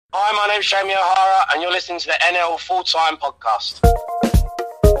Hi, my name's Jamie O'Hara, and you're listening to the NL Full-Time Podcast.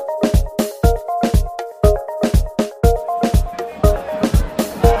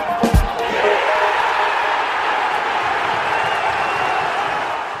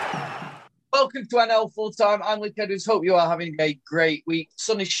 Welcome to NL Full-Time. I'm Luke Edwards. Hope you are having a great week.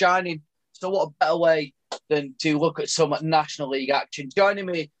 Sun is shining, so what a better way than to look at some National League action. Joining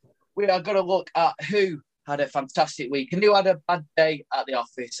me, we are going to look at who had a fantastic week and who had a bad day at the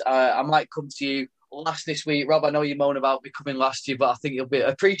office. I might come to you last this week. Rob, I know you moan about me coming last year, but I think you'll be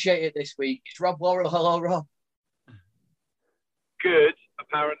appreciated this week. It's Rob Laurel. Hello, Rob. Good,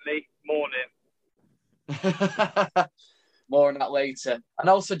 apparently. Morning. More on that later. And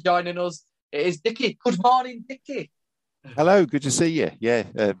also joining us, it is Dickie. Good morning, Dickie. Hello, good to see you. Yeah,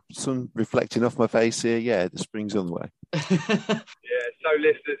 sun reflecting off my face here. Yeah, the spring's on the way. Yeah, so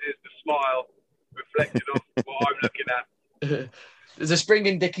listeners, is the smile reflected off what I'm looking at. There's a spring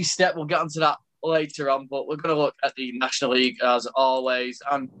in Dickie's step. We'll get onto that later on, but we're going to look at the National League as always.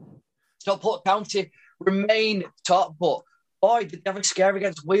 And Stockport County remain top, but boy, did they have a scare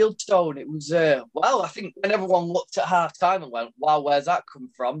against Wealdstone. It was, I think when everyone looked at half-time and went, wow, where's that come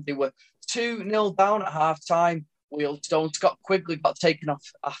from? They were 2-0 down at half-time. Wealdstone. Scott Quigley got taken off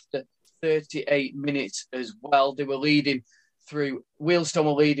after 38 minutes as well. Wealdstone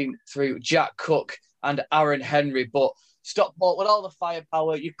were leading through Jack Cook and Aaron Henry, but Stockport, with all the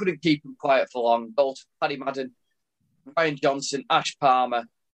firepower, you couldn't keep them quiet for long. Goals Paddy Madden, Ryan Johnson, Ash Palmer,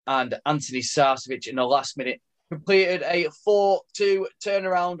 and Anthony Sarcevic in the last minute completed a 4-2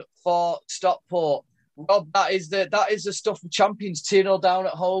 turnaround for Stockport. Rob, that is the stuff of champions. 2-0 down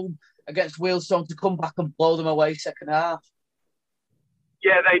at home against Wealdstone to come back and blow them away second half.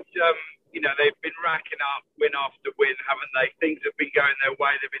 Yeah, they've been racking up win after win, haven't they? Things have been going their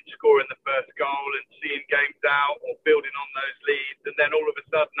way. They've been scoring the first goal and seeing games out or building on those leads. And then all of a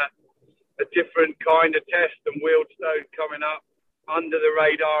sudden, a different kind of test, and Wealdstone coming up under the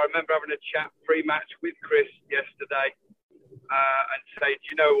radar. I remember having a chat pre-match with Chris yesterday and saying, do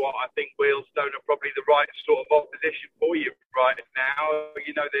you know what? I think Wealdstone are probably the right sort of opposition for you right now.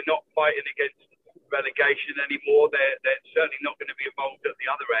 You know, they're not fighting against relegation anymore. They're certainly not going to be involved at the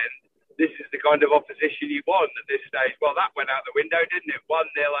other end. This is the kind of opposition you want at this stage. Well, that went out the window, didn't it? 1-0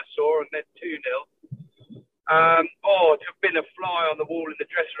 I saw, and then 2-0. To have been a fly on the wall in the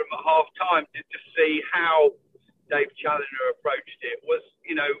dressing room at half-time to see how Dave Challoner approached it. Was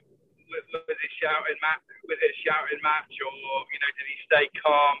it a shouting match, or did he stay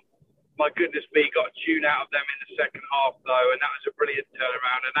calm? My goodness me, got a tune out of them in the second half though, and that was a brilliant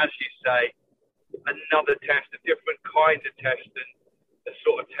turnaround. And as you say, another test, a different kind of test than the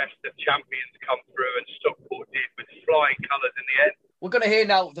sort of test that champions come through, and Stockport did with flying colours in the end. We're going to hear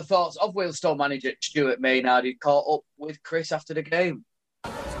now the thoughts of Wealdstone manager Stuart Maynard, who caught up with Chris after the game.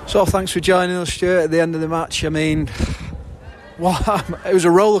 So thanks for joining us, Stuart, at the end of the match. I mean, it was a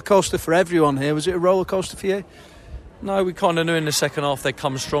roller coaster for everyone here. Was it a roller coaster for you? No, we kind of knew in the second half they'd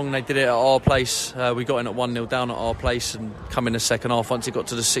come strong. They did it at our place. We got in at 1-0 down at our place and come in the second half. Once it got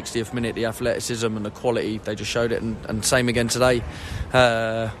to the 60th minute, the athleticism and the quality, they just showed it. And same again today.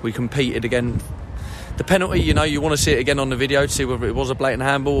 We competed again. The penalty, you want to see it again on the video to see whether it was a blatant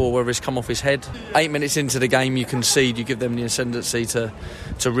handball or whether it's come off his head. 8 minutes into the game, you concede, you give them the ascendancy to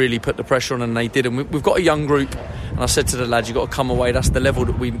really put the pressure on, and they did. And we've got a young group, and I said to the lads, you've got to come away. That's the level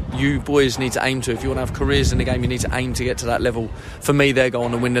that you boys need to aim to. If you want to have careers in the game, you need to aim to get to that level. For me, they're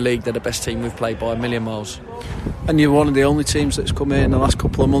going to win the league. They're the best team we've played by a million miles. And you're one of the only teams that's come in the last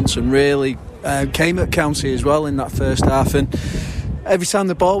couple of months and really came at County as well in that first half. And every time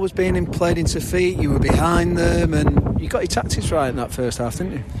the ball was being played into feet, you were behind them, and you got your tactics right in that first half,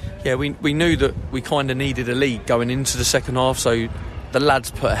 didn't you? Yeah, we knew that we kind of needed a lead going into the second half, so the lads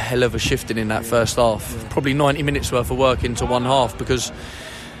put a hell of a shift in that first half. Probably 90 minutes worth of work into one half, because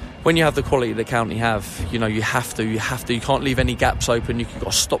when you have the quality that County have, you have to. You can't leave any gaps open. You've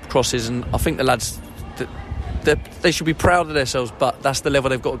got to stop crosses, and I think the lads, they should be proud of themselves, but that's the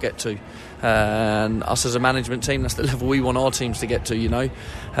level they've got to get to. And us as a management team, that's the level we want our teams to get to,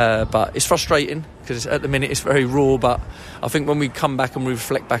 but it's frustrating because at the minute it's very raw. But I think when we come back and we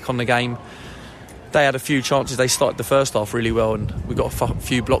reflect back on the game, they had a few chances. They started the first half really well, and we got a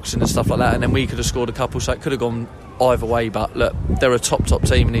few blocks in and stuff like that, and then we could have scored a couple, so it could have gone either way. But look, they're a top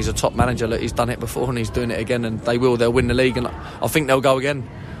team, and he's a top manager. Look, he's done it before and he's doing it again, and they'll win the league, and I think they'll go again.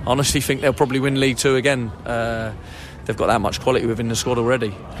 I honestly think they'll probably win League 2 again. They've got that much quality within the squad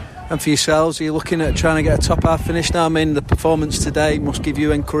already. And for yourselves, are you looking at trying to get a top half finish now? I mean, the performance today must give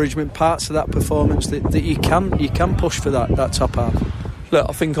you encouragement, parts of that performance that you can push for that top half. Look,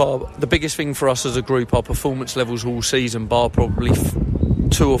 I think the biggest thing for us as a group, our performance levels all season, bar probably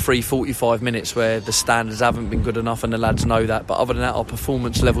 2 or 3 45 minutes where the standards haven't been good enough, and the lads know that. But other than that, our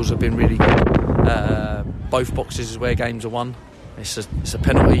performance levels have been really good. Both boxes is where games are won. It's a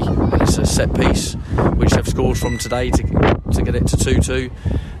penalty and it's a set piece which they've scored from today to get it to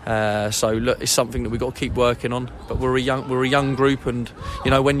 2-2. So look, it's something that we've got to keep working on. But we're a young group, and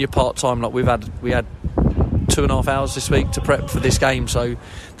you know, when you're part time, like we had 2.5 hours this week to prep for this game. So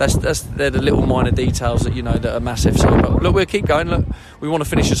they're the little minor details that, you know, that are massive. So look, we'll keep going. Look, we want to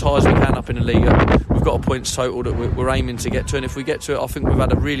finish as high as we can up in the league. We've got a points total that we're aiming to get to, and if we get to it, I think we've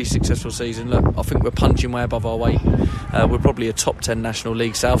had a really successful season. Look, I think we're punching way above our weight. We're probably a top 10 National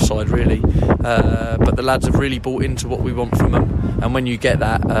League South side, really. But the lads have really bought into what we want from them, and when you get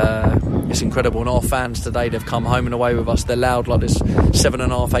that, it's incredible. And our fans today, they've come home and away with us. They're loud, like there's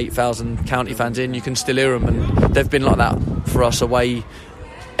 7,500, 8,000 county fans in. You can still hear them, and they've been like that for us away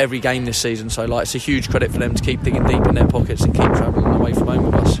every game this season. So like, it's a huge credit for them to keep digging deep in their pockets and keep travelling away from home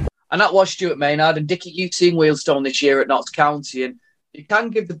with us. And that was Stuart Maynard. And Dickie, you've seen Wealdstone this year at Notts County, and you can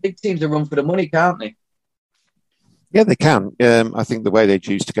give the big teams a run for the money, can't they? Yeah, they can. I think the way they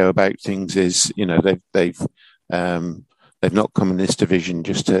choose to go about things is, you know, they've not come in this division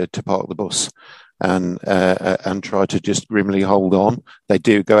just to park the bus and try to just grimly hold on. They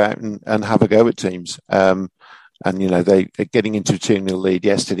do go out and have a go at teams. And, you know, they're getting into a 2-0 lead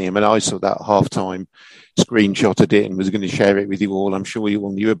yesterday. I mean, I saw that half-time, screenshotted it and was going to share it with you all. I'm sure you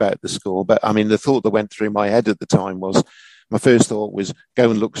all knew about the score. But, I mean, the thought that went through my head at the time was, my first thought was go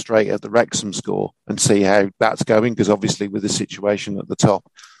and look straight at the Wrexham score and see how that's going, because obviously with the situation at the top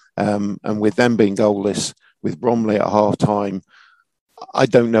and with them being goalless, with Bromley at half-time, I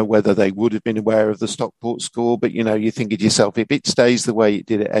don't know whether they would have been aware of the Stockport score, but, you know, you think of yourself, if it stays the way it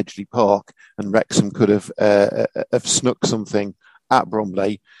did at Edgeley Park and Wrexham could have snuck something at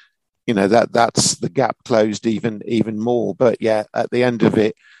Bromley, you know, that's the gap closed even more. But, yeah, at the end of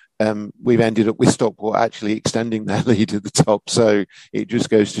it, we've ended up with Stockport actually extending their lead at the top. So it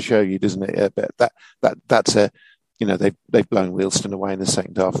just goes to show you, doesn't it? But that's a... You know, they've blown Wealdstone away in the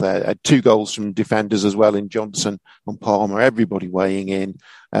second half there. Had 2 goals from defenders as well in Johnson and Palmer, everybody weighing in.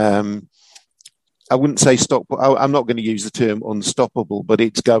 I wouldn't say Stockport. I'm not going to use the term unstoppable, but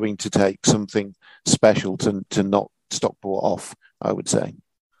it's going to take something special to knock Stockport off, I would say.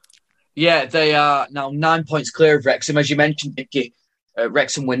 Yeah, they are now 9 points clear of Wrexham. As you mentioned, Dickie,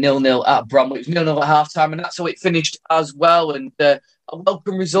 Wrexham were 0-0 at Bromley. It was 0-0 at half-time, and that's how it finished as well. And a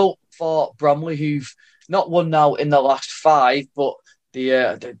welcome result for Bromley, who've not won now in the last 5, but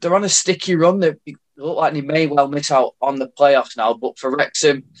they're on a sticky run. They look like they may well miss out on the playoffs now. But for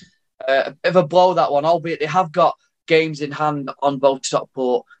Wrexham, a bit of a blow, that one, albeit they have got games in hand on both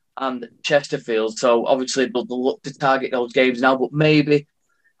Stockport and Chesterfield. So obviously they'll look to target those games now. But maybe,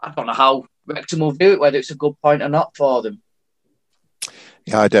 I don't know how Wrexham will do it, whether it's a good point or not for them.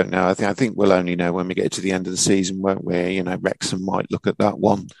 Yeah, I don't know. I think we'll only know when we get to the end of the season, won't we? You know, Wrexham might look at that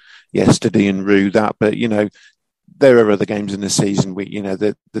one yesterday and rue that, but, you know, there are other games in the season. You know,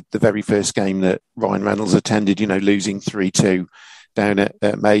 the very first game that Ryan Reynolds attended, you know, losing 3-2 down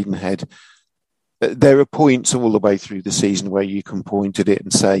at Maidenhead. There are points all the way through the season where you can point at it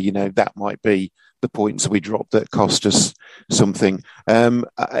and say, you know, that might be the points we dropped that cost us something.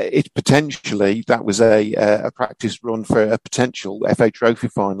 It potentially, that was a practice run for a potential FA Trophy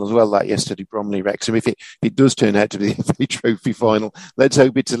final as well, that yesterday, Bromley Wrexham. If it does turn out to be the FA Trophy final, let's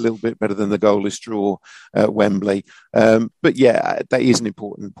hope it's a little bit better than the goalless draw at Wembley. But yeah, that is an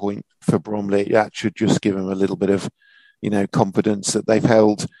important point for Bromley. That should just give them a little bit of, you know, confidence that they've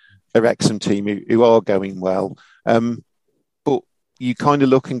held a Wrexham team who are going well. But you kind of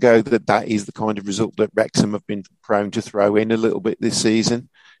look and go that is the kind of result that Wrexham have been prone to throw in a little bit this season.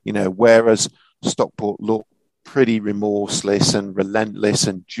 You know, whereas Stockport look pretty remorseless and relentless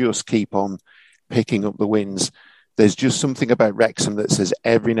and just keep on picking up the wins. There's just something about Wrexham that says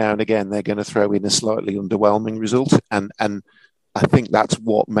every now and again they're going to throw in a slightly underwhelming result. And I think that's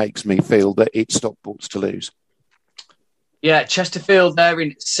what makes me feel that it's Stockport's to lose. Yeah, Chesterfield, they're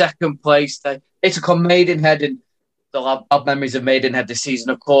in second place. They took on Maidenhead, and they'll have bad memories of Maidenhead this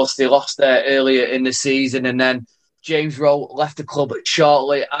season. Of course, they lost there earlier in the season, and then James Rowe left the club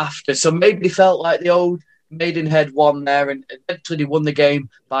shortly after. So maybe they felt like the old Maidenhead won there, and eventually they won the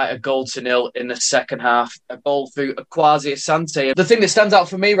game by a 0-0 in the second half, a goal through Kwasi Asante. The thing that stands out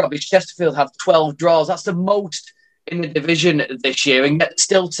for me, Rob, is Chesterfield have 12 draws. That's the most in the division this year, and yet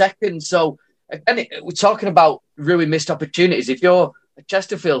still second. So, again, we're talking about really missed opportunities. If you're a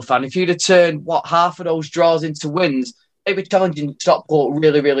Chesterfield fan, if you'd have turned, half of those draws into wins, they'd be challenging Stockport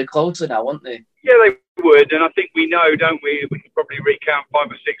really, really closely now, wouldn't they? Yeah, they would, and I think we know, don't we? We can probably recount 5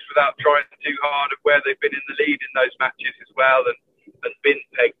 or 6 without trying too hard of where they've been in the lead in those matches as well. And and been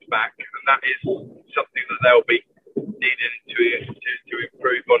pegged back, and that is something that they'll be needing to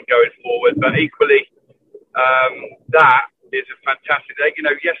improve on going forward. But equally, that is a fantastic.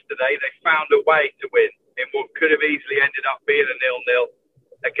 Yesterday they found a way to win in what could have easily ended up being a 0-0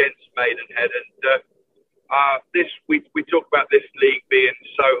 against Maidenhead. And we talk about this league being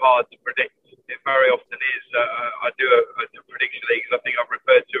so hard to predict. It very often is. I do a prediction league, and I think I've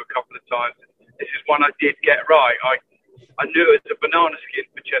referred to a couple of times. This is one I did get right. I knew it was a banana skin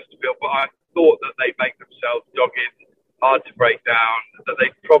for Chesterfield, but I thought that they'd make themselves dogged, hard to break down, that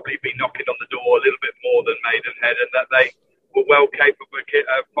they'd probably be knocking on the door a little bit more than Maidenhead, and that they were well capable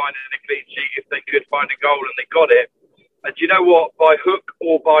of finding a clean sheet if they could find a goal, and they got it. And do you know what? By hook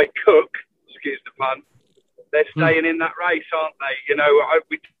or by crook, excuse the pun, they're staying in that race, aren't they?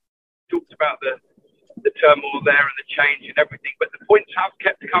 We talked about the turmoil there and the change and everything, but the points have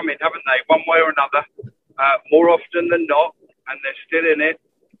kept coming, haven't they? One way or another, more often than not, and they're still in it.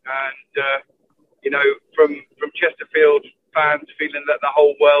 And from Chesterfield fans feeling that the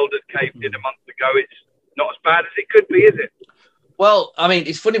whole world had caved in a month ago, it's not as bad as it could be, is it? Well, I mean,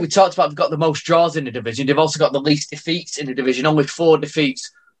 it's funny, we talked about they've got the most draws in the division. They've also got the least defeats in the division, only 4 defeats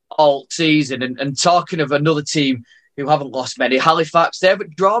all season. And talking of another team who haven't lost many, Halifax, they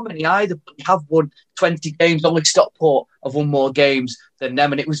haven't drawn many either, but they have won 20 games. Only Stockport have won more games than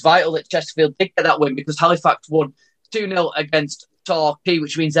them. And it was vital that Chesterfield did get that win because Halifax won 2-0 against Torquay,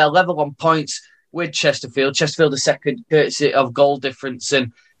 which means they're level on points with Chesterfield. Chesterfield is second, courtesy of goal difference.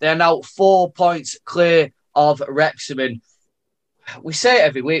 And they're now 4 points clear of Wrexham. And we say it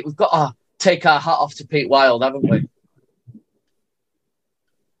every week, we've got to take our hat off to Pete Wild, haven't we?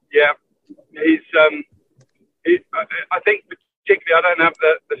 Yeah. I think particularly, I don't have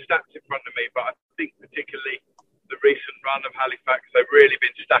the stats in front of me, but I think particularly the recent run of Halifax, they've really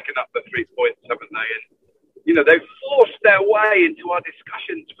been stacking up the 3 points, haven't they? And, they've forced their way into our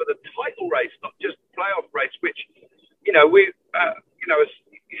discussions for the title race, not just playoff race, which, you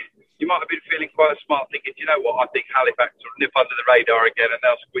might have been feeling quite smart thinking, you know what, I think Halifax will nip under the radar again and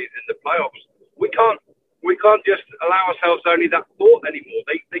they'll squeeze in the playoffs. We can't just allow ourselves only that thought anymore.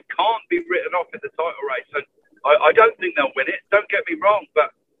 They can't be written off in the title race. And I don't think they'll win it. Don't get me wrong,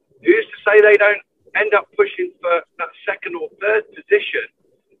 but who's to say they don't end up pushing for that second or third position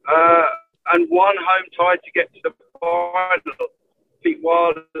and one home tie to get to the final? Pete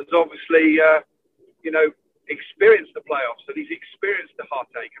Wild has obviously, experienced the playoffs and he's experienced the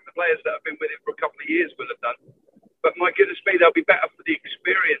heartache, and the players that have been with him for a couple of years will have done. But my goodness me, they'll be better for the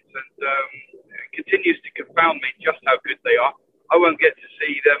experience, and it continues to confound me just how good they are. I won't get to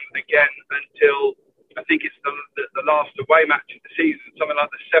see them again until I think it's the last away match of the season, something like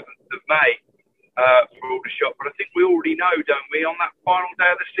the 7th of May for Aldershot. But I think we already know, don't we, on that final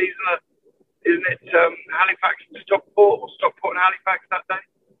day of the season, isn't it Halifax and Stockport, or Stockport and Halifax that day?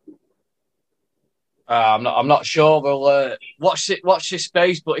 I'm not sure. We'll watch this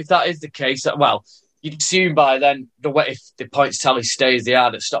space. But if that is the case, well, you'd assume by then if the points tally stays they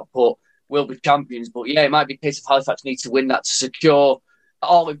are, that Stockport will be champions. But yeah, it might be a case of Halifax needs to win that to secure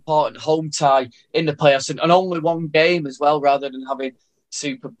all important home tie in the playoffs, and only one game as well, rather than having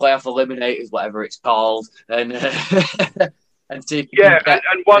super playoff eliminators, whatever it's called, and and see if you can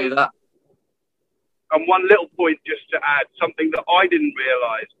do that. And one little point just to add, something that I didn't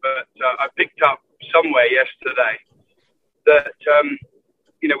realise, but I picked up somewhere yesterday, that,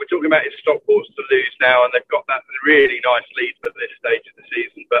 we're talking about it's Stockport's to lose now, and they've got that really nice lead for this stage of the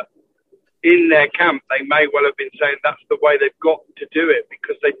season. But in their camp, they may well have been saying that's the way they've got to do it,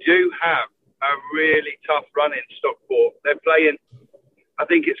 because they do have a really tough run in Stockport. They're playing, I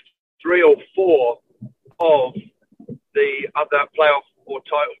think it's 3 or 4 of the other playoff or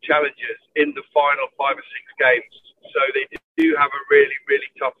title challenges in the final 5 or 6 games. So they do have a really, really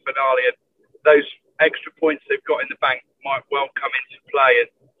tough finale, and those extra points they've got in the bank might well come into play. And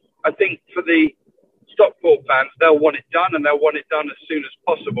I think for the Stockport fans, they'll want it done, and they'll want it done as soon as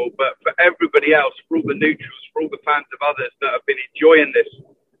possible. But for everybody else, for all the neutrals, for all the fans of others that have been enjoying this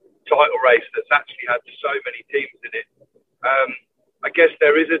title race that's actually had so many teams in it, I guess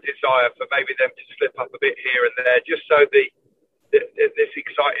there is a desire for maybe them to slip up a bit here and there, just so this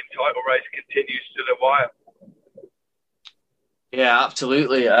exciting title race continues to the wire. Yeah,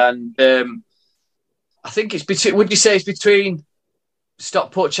 absolutely. And I think it's between, would you say it's between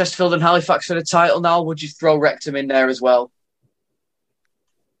Stockport, Chesterfield and Halifax for the title now? Would you throw Wrexham in there as well?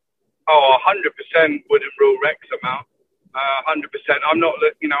 Oh, 100% wouldn't rule Wrexham out. 100%. I'm not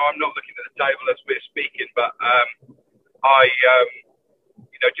looking at the table as we're speaking, but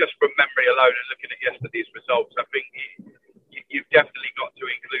just from memory alone and looking at yesterday's results, I think you've definitely got to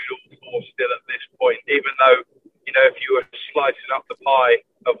include all 4 still at this point, even though, if you were slicing up the pie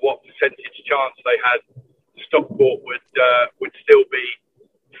of what percentage chance they had, Stockport would still be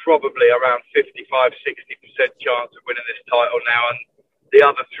probably around 55-60% chance of winning this title now, and the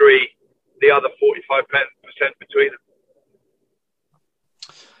other 45% between them.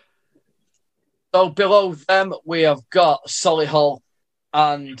 So below them, we have got Solihull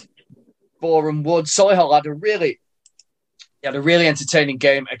and Boreham Wood. Solihull had a really entertaining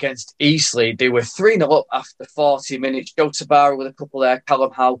game against Eastleigh. They were 3-0 up after 40 minutes. Joe Tabara with a couple there,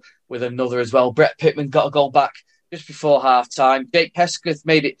 Callum Howe with another as well. Brett Pittman got a goal back just before half-time. Jake Hesketh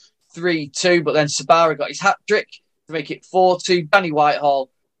made it 3-2, but then Sabara got his hat-trick to make it 4-2. Danny Whitehall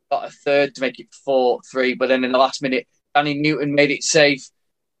got a third to make it 4-3, but then in the last minute, Danny Newton made it safe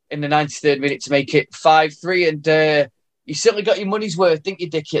in the 93rd minute to make it 5-3, and you certainly got your money's worth, didn't you,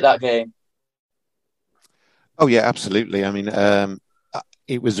 Dickie, at that game? Oh yeah, absolutely. I mean,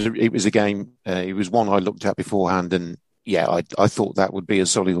 it was a game. It was one I looked at beforehand, and yeah, I thought that would be a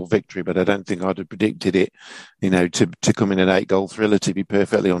Solihull victory, but I don't think I'd have predicted it, to come in an 8-goal thriller, to be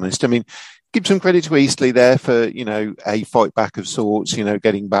perfectly honest. I mean, give some credit to Eastleigh there for, a fight back of sorts,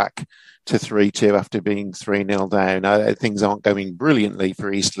 getting back to 3-2 after being 3-0 down. Things aren't going brilliantly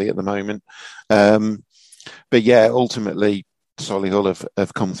for Eastleigh at the moment. But yeah, ultimately, Solihull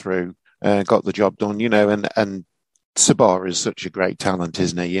have come through, got the job done, and Sabara is such a great talent,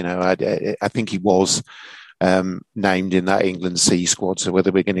 isn't he? I think he was named in that England C squad, so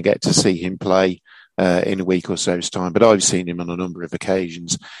whether we're going to get to see him play in a week or so's time, but I've seen him on a number of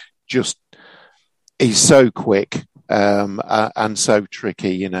occasions. He's so quick and so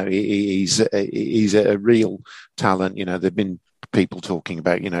tricky. He's a real talent. There've been people talking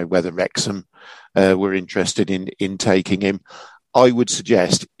about whether Wrexham were interested in taking him. I would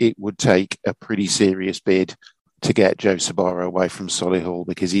suggest it would take a pretty serious bid to get Joe Sabara away from Solihull,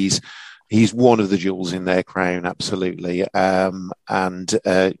 because he's one of the jewels in their crown, absolutely.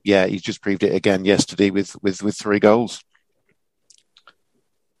 He's just proved it again yesterday with 3 goals.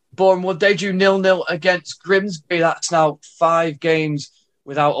 Boreham Wood, they drew 0-0 against Grimsby. That's now 5 games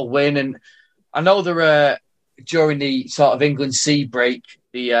without a win. And I know during the sort of England C break,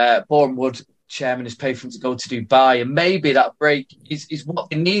 the Boreham Wood chairman has paid for them to go to Dubai. And maybe that break is what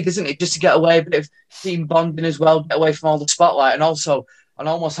they need, isn't it? Just to get away, a bit of team bonding as well, get away from all the spotlight, and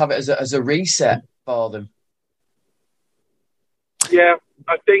almost have it as a reset for them. Yeah,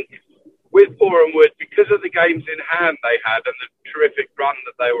 I think with Boreham Wood, because of the games in hand they had and the terrific run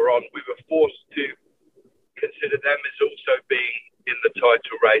that they were on, we were forced to consider them as also being in the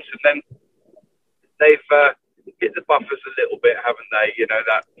title race. And then they've hit the buffers a little bit, haven't they?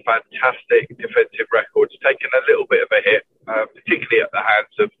 That fantastic defensive record's taken a little bit of a hit, particularly at the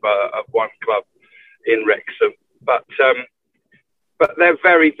hands of one club in Wrexham. But they're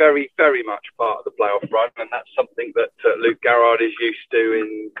very, very, very much part of the playoff run, and that's something that Luke Garrard is used to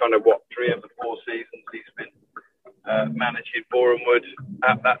in kind of 3 of the 4 seasons he's been managing Boreham Wood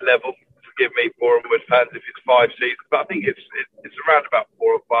at that level. Forgive me, Boreham Wood fans, if it's 5 seasons, but I think it's around about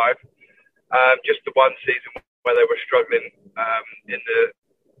 4 or 5. Just the one season where they were struggling in the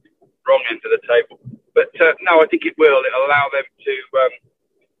wrong end of the table. But no, I think it will. It'll allow them to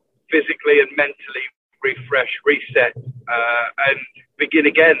physically and mentally refresh, reset, and begin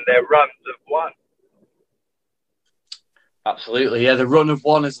again their runs of one. Absolutely, yeah, the run of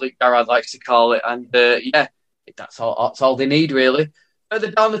one, as Luke Garrard likes to call it, and that's all they need, really. Further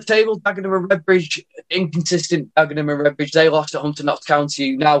down the table, Dagenham and Redbridge, inconsistent Dagenham and Redbridge. They lost at home to Notts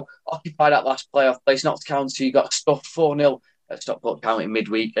County, who now occupy that last playoff place. Notts County got stuffed 4-0 at Stockport County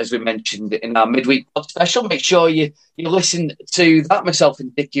midweek, as we mentioned in our midweek pod special. Make sure you listen to that. Myself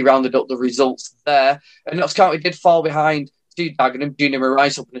and Dickie rounded up the results there. And Notts County did fall behind to Dagenham. Junior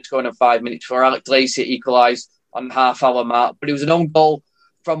Rice up in the scoring in 5 minutes for Alec Lacey equalised on the half-hour mark. But it was an own goal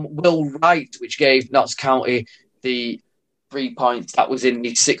from Will Wright, which gave Notts County the 3 points. That was in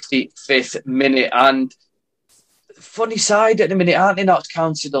the 65th minute. And funny side at the minute, aren't they, Notts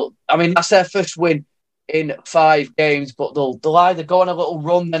County? I mean, that's their first win in 5 games, but they'll either go on a little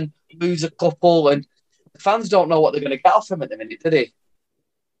run and lose a couple, and the fans don't know what they're going to get off them at the minute, do they?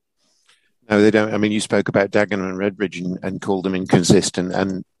 No, they don't. I mean, you spoke about Dagenham and Redbridge and called them inconsistent,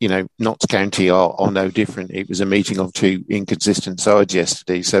 and Notts County are no different. It was a meeting of 2 inconsistent sides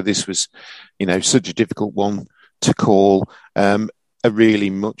yesterday, so this was such a difficult one to call. A really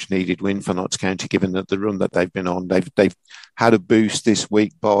much needed win for Notts County, given that the run that they've been on. They've had a boost this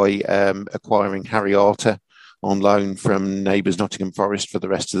week by acquiring Harry Arter on loan from neighbours Nottingham Forest for the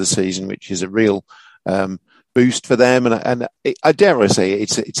rest of the season, which is a real boost for them. And I dare I say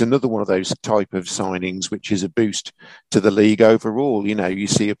it's another one of those type of signings which is a boost to the league overall. You know, you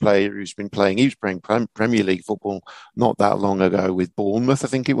see a player who's been playing, he was playing Premier League football not that long ago with Bournemouth, I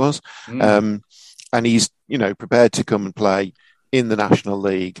think it was. And he's, you know, prepared to come and play in the National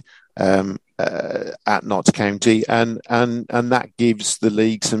League at Notts County, and that gives the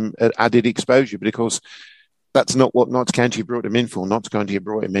league some added exposure. But of course, that's not what Notts County brought him in for. Notts County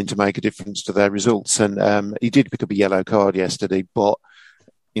brought him in to make a difference to their results. And he did pick up a yellow card yesterday, but,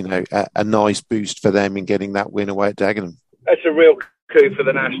 you know, a nice boost for them in getting that win away at Dagenham. That's a real coup for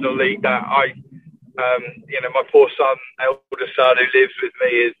the National League. That my poor son, elder son, who lives with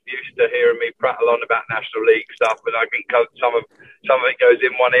me, is used to hearing me prattle on about National League stuff, and I think some of it goes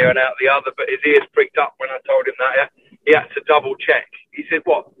in one ear and out the other. But his ears pricked up when I told him that. He had to double check. He said,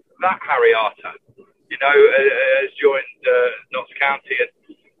 "What? That Harry Arter, has joined Notts County,"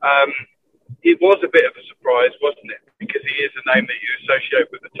 and it was a bit of a surprise, wasn't it? Because he is a name that you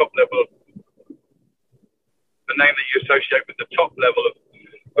associate with the top level of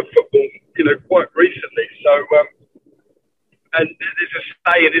football, quite recently. So, and there's a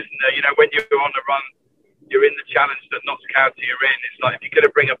saying, isn't there? You know, when you're on the run, you're in the challenge that Notts County are in. It's like, if you're going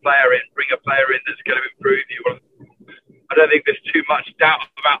to bring a player in that's going to improve you. Well, I don't think there's too much doubt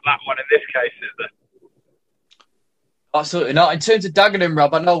about that one in this case, is there? Absolutely not. In terms of Dagenham,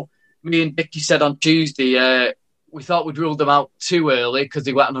 Rob, I know me and Dickie said on Tuesday we thought we'd ruled them out too early because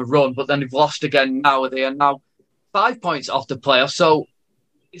they went on a run, but then they've lost again now. They are now 5 points off the playoffs. So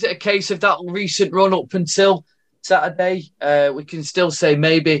is it a case of that recent run up until Saturday? We can still say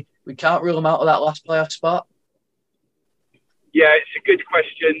maybe we can't rule them out of that last playoff spot? Yeah, it's a good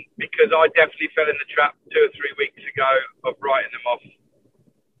question, because I definitely fell in the trap 2 or 3 weeks ago of writing them off.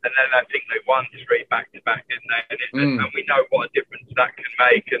 And then I think they won 3 back-to-back, didn't they? And we know what a difference that can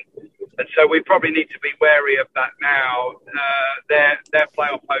make. And so we probably need to be wary of that now. Their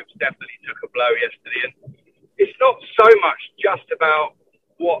playoff hopes definitely took a blow yesterday. And it's not so much just about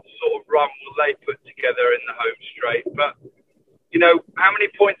what sort of run will they put together in the home straight, but, how many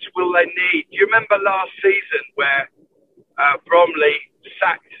points will they need? Do you remember last season where Bromley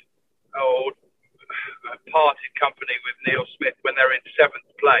sacked or parted company with Neil Smith when they're in 7th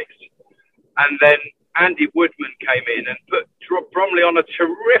place, and then Andy Woodman came in and put Bromley on a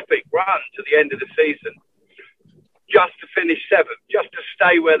terrific run to the end of the season, just to finish 7th, just to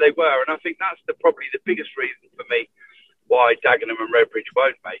stay where they were. And I think that's probably the biggest reason for me why Dagenham and Redbridge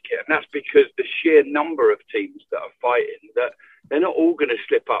won't make it, and that's because the sheer number of teams that are fighting, that they're not all going to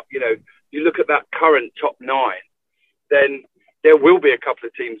slip up. You look at that current top 9, then there will be a couple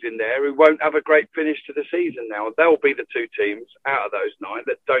of teams in there who won't have a great finish to the season now. They'll be the 2 teams out of those 9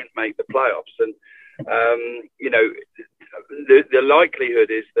 that don't make the playoffs. And, the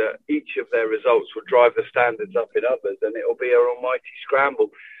likelihood is that each of their results will drive the standards up in others, and it'll be an almighty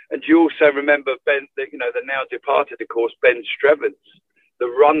scramble. And do you also remember, Ben, the now departed, of course, Ben Strevens, the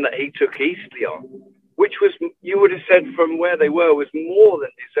run that he took Eastleigh on, which was, you would have said from where they were, was more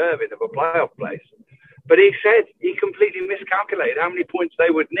than deserving of a playoff place. But he said he completely miscalculated how many points they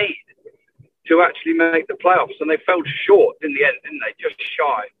would need to actually make the playoffs. And they fell short in the end, didn't they? Just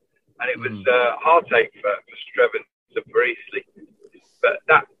shy. And it was a heartache for Strevens and for Eastleigh. But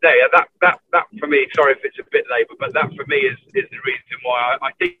that for me, sorry if it's a bit labour, but that for me is the reason why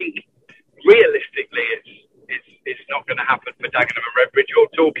I think realistically it's not going to happen for Dagenham and Redbridge or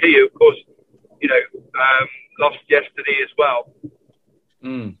Torquay, who, of course, lost yesterday as well.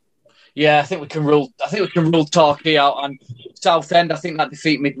 Yeah, I think we can rule Torquay out, and Southend, I think that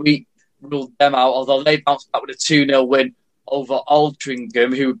defeat midweek ruled them out, although they bounced back with a 2-0 win over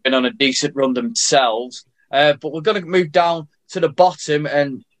Altrincham, who have been on a decent run themselves. But we're going to move down to the bottom,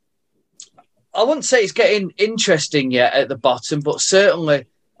 and I wouldn't say it's getting interesting yet at the bottom, but certainly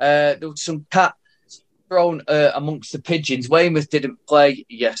there was some cats thrown amongst the pigeons. Weymouth didn't play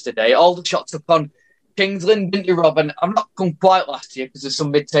yesterday. All the shots upon Kings Lynn, didn't you, Rob? And I'm not come quite last year because there's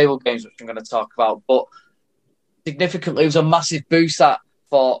some mid-table games which I'm going to talk about, but significantly it was a massive boost that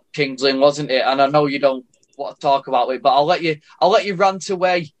for Kings Lynn, wasn't it? And I know you don't want to talk about it, but I'll let you rant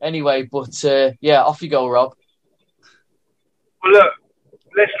away anyway. But off you go, Rob. Well, look,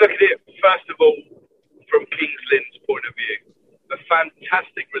 let's look at it first of all from Kings Lynn's point of view. A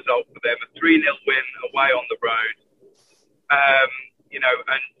fantastic result for them, a 3-0 win away on the road.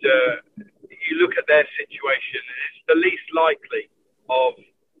 You look at their situation, it's the least likely of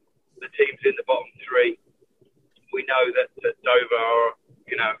the teams in the bottom 3. We know that Dover are,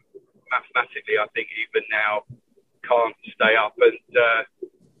 mathematically, I think even now can't stay up,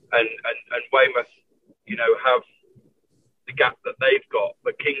 and Weymouth, have the gap that they've got.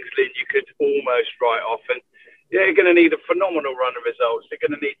 But Kings Lynn, you could almost write off, and going to need a phenomenal run of results. They're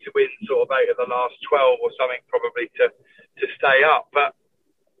going to need to win sort of 8 of the last 12 or something probably to stay up. But,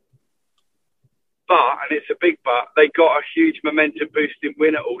 and it's a big but, they got a huge momentum boosting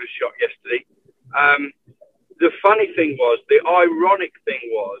win at Aldershot yesterday. The funny thing was, the ironic thing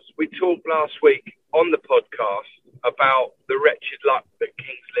was, we talked last week on the podcast about the wretched luck that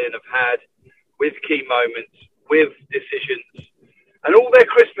Kings Lynn have had with key moments, with decisions, and all their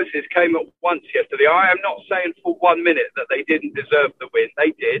Christmases came at once yesterday. I am not saying for 1 minute that they didn't deserve the win.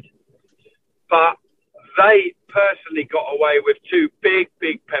 They did. But they personally got away with 2 big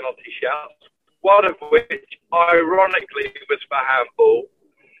penalty shouts, one of which, ironically, was for handball.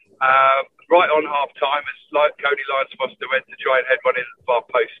 Right on half-time, as Cody Lyons-Foster went to try and head one in the far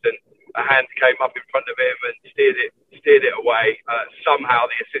post, and a hand came up in front of him and steered it away. Somehow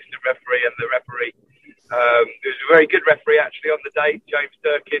the assistant referee and the referee, who was a very good referee actually on the day, James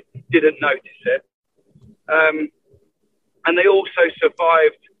Durkin, didn't notice it. And they also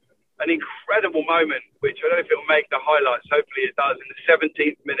survived an incredible moment, which I don't know if it will make the highlights, hopefully it does, in the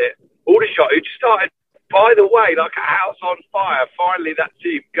 17th minute. Aldershot, who started, by the way, like a house on fire, finally that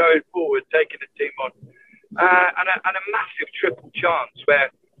team going forward, taking the team on. And a massive triple chance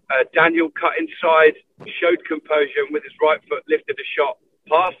where Daniel cut inside, showed composure, and with his right foot lifted a shot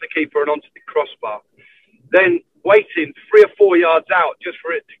past the keeper and onto the crossbar. Then waiting 3 or 4 yards out just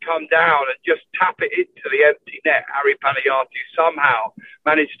for it to come down and just tap it into the empty net. Harry Panayiotou somehow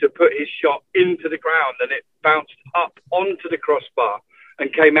managed to put his shot into the ground, and it bounced up onto the crossbar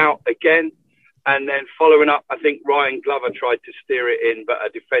and came out again. And then following up, I think Ryan Glover tried to steer it in, but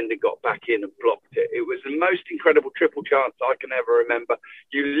a defender got back in and blocked it. It was the most incredible triple chance I can ever remember.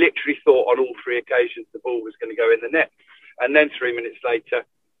 You literally thought on all 3 occasions the ball was going to go in the net. And then 3 minutes later,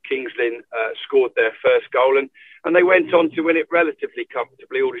 Kings Lynn scored their first goal, and they went on to win it relatively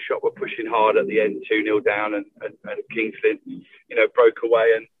comfortably. Aldershot were pushing hard at the end, 2-0 down, and Kings Lynn, broke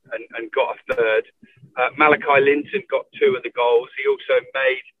away and got a third. Malachi Linton got 2 of the goals. He also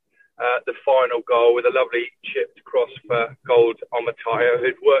made the final goal with a lovely chipped cross for Gold Omataya,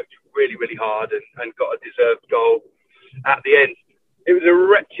 who'd worked really, really hard and got a deserved goal at the end. It was a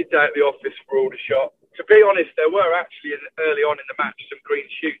wretched day at the office for Aldershot. To be honest, there were actually early on in the match some green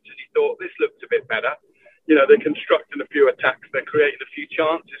shoots, and you thought this looked a bit better. They're constructing a few attacks, they're creating a few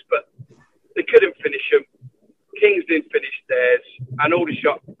chances, but they couldn't finish them. Kings didn't finish theirs, and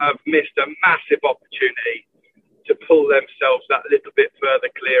Aldershot have missed a massive opportunity to pull themselves that little bit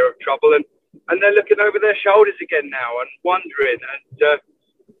further clear of trouble, and they're looking over their shoulders again now and wondering. And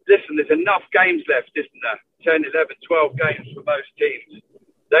listen, there's enough games left, isn't there? 10, 11, 12 games for most teams.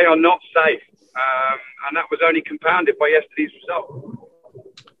 They are not safe, and that was only compounded by yesterday's result.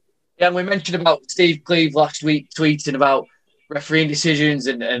 Yeah, and we mentioned about Steve Cleeve last week tweeting about refereeing decisions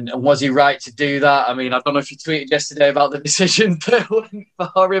and was he right to do that? I mean, I don't know if you tweeted yesterday about the decision that went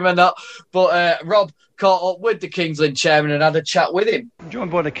for him or not, but Rob caught up with the Kings Lynn chairman and had a chat with him.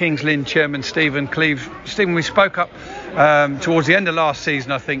 Joined by the Kings Lynn chairman, Stephen Cleeve. Stephen, we spoke up towards the end of last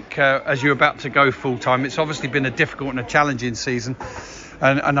season, I think, as you were about to go full-time. It's obviously been a difficult and a challenging season.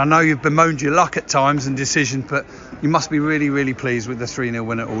 And I know you've bemoaned your luck at times and decisions, but you must be really, really pleased with the 3-0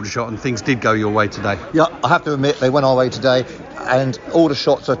 win at Aldershot, and things did go your way today. Yeah, I have to admit, they went our way today, and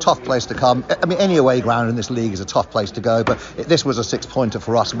Aldershot's a tough place to come. I mean, any away ground in this league is a tough place to go, but this was a 6-pointer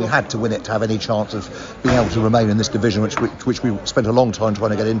for us, and we had to win it to have any chance of being able to remain in this division, which we spent a long time trying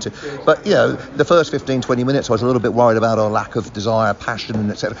to get into. But, the first 15, 20 minutes, I was a little bit worried about our lack of desire, passion,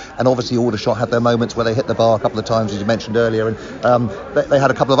 and etc. And obviously Aldershot had their moments where they hit the bar a couple of times, as you mentioned earlier, and they had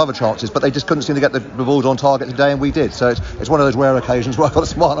a couple of other chances, but they just couldn't seem to get the balls on target today, and we did. So it's one of those rare occasions where I've got a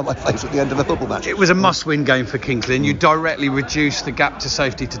smile on my face at the end of a football match. It was a must-win game for Kings Lynn. You directly reduced the gap to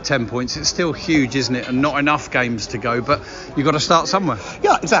safety to 10 points. It's still huge, isn't it? And not enough games to go, but you've got to start somewhere.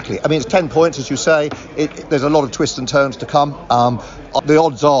 Yeah, exactly. I mean, it's 10 points, as you say. There's a lot of twists and turns to come. The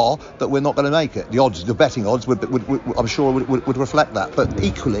odds are that we're not going to make it. The betting odds would I'm sure would reflect that. But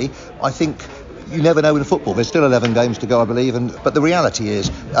equally, I think you never know in football. There's still 11 games to go, I believe, but the reality is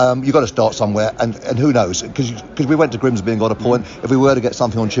you've got to start somewhere, and who knows, because we went to Grimsby and got a point. If we were to get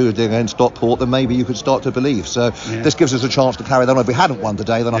something on Tuesday against Stockport, then maybe you could start to believe. So This gives us a chance to carry that on. If we hadn't won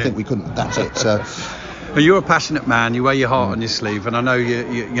today, then I think we couldn't. That's it. So. Well, you're a passionate man. You wear your heart on your sleeve, and I know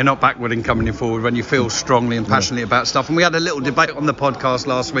you're not backward in coming forward when you feel strongly and passionately about stuff. And we had a little debate on the podcast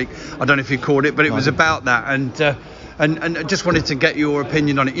last week. I don't know if you caught it, but it was about that. And I just wanted to get your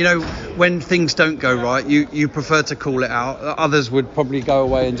opinion on it. When things don't go right, you prefer to call it out. Others would probably go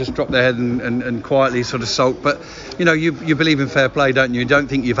away and just drop their head and quietly sort of sulk. But, you believe in fair play, don't you? You don't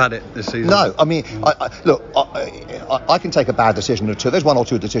think you've had it this season? No, I mean, look, I can take a bad decision or two. There's one or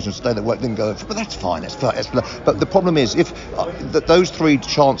two decisions today that didn't go, but that's fine. But the problem is if those three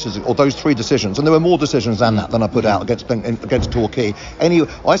chances or those three decisions, and there were more decisions than that than I put out against Torquay.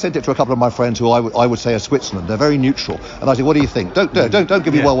 I sent it to a couple of my friends who I would say are Switzerland. They're very neutral, and I said, "What do you think? Don't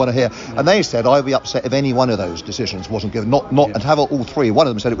give me well one here." And they said I'd be upset if any one of those decisions wasn't given. And have all three. One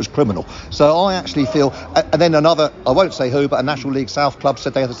of them said it was criminal. So I actually feel, and then another, I won't say who, but a National League South club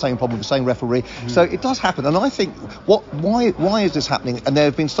said they had the same problem with the same referee. So it does happen, and I think why is this happening? And there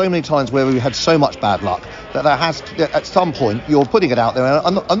have been so many times where we had so much bad luck that there has to, at some point you're putting it out there.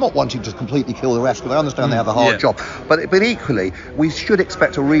 And I'm not wanting to completely kill the rest because I understand they have a hard job, but equally we should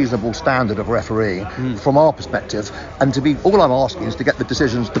expect a reasonable standard of refereeing from our perspective, and all I'm asking is to get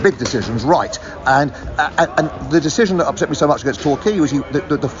the big decisions right. And the decision that upset me so much against Torquay was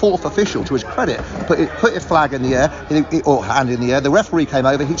the fourth official, to his credit, put his flag in the air or hand in the air. The referee came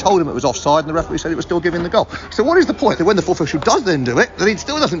over, he told him it was offside, and the referee said it was still giving the goal. So what is the point? That when the fourth official does then do it, then he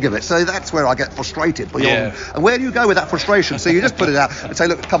still doesn't give it. So that's where I get frustrated. And where do you go with that frustration? So you just put it out and say,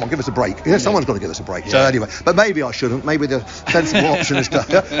 look, come on, give us a break. Someone's got to give us a break. So anyway, but maybe I shouldn't. Maybe the sensible option is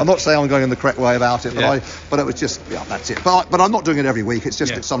to. I'm not saying I'm going in the correct way about it, but it was just that's it. But I'm not doing it every week. It's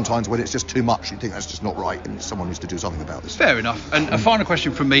just that sometimes when it's just too much, you think that's just not right, and someone needs to do something about this. Fair enough. And a final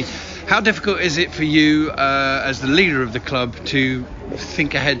question from me: how difficult is it for you, as the leader of the club, to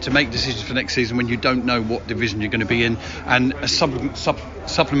think ahead to make decisions for next season when you don't know what division you're going to be in? And a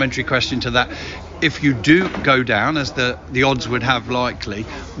supplementary question to that: if you do go down, as the odds would have likely,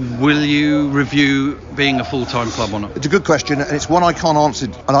 will you review being a full-time club or not? It's a good question, and it's one I can't answer,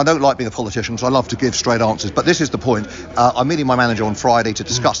 and I don't like being a politician, so I love to give straight answers, but this is the point. I'm meeting my manager on Friday to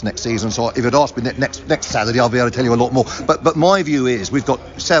discuss next season, so if you'd asked me next Saturday, I'll be able to tell you a lot more. But my view is we've got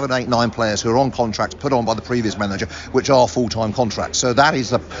 7, 8, 9 players who are on contracts put on by the previous manager, which are full-time contracts, so that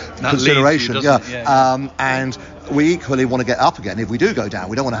is a consideration. And we equally want to get up again if we do go down.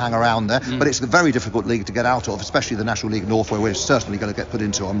 We don't want to hang around there, but it's a very difficult league to get out of, especially the National League North, where we're certainly going to get put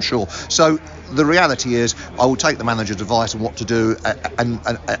into, I'm sure. So the reality is I will take the manager's advice on what to do,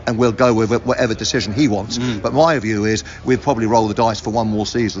 and we'll go with whatever decision he wants. But my view is we'll probably roll the dice for one more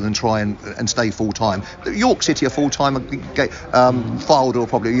season and try and stay full-time. York City are full-time, Fylde are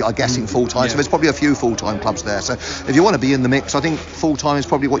probably, I'm guessing, full-time, so there's probably a few full-time clubs there. So if you want to be in the mix, I think full-time is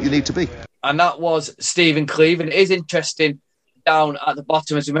probably what you need to be. And that was Stephen Cleeve. And it is interesting down at the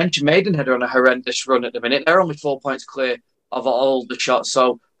bottom, as we mentioned, Maidenhead are on a horrendous run at the minute. They're only 4 points clear of Aldershot,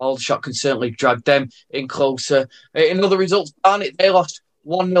 so Aldershot can certainly drag them in closer. In other results, Barnet, they lost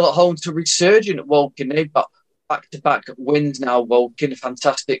 1-0 at home to resurgent Woking. They've got back-to-back wins now, Woking. A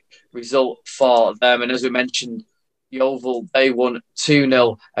fantastic result for them. And as we mentioned, Yeovil, they won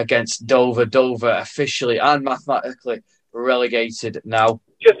 2-0 against Dover. Dover officially and mathematically relegated now.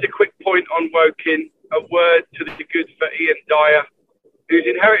 Just a quick point on Woking. A word to the good for Ian Dyer, who's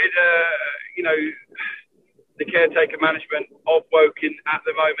inherited, the caretaker management of Woking at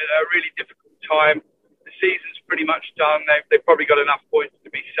the moment at a really difficult time. The season's pretty much done. They've probably got enough points to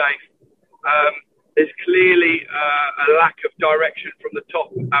be safe. There's clearly a lack of direction from the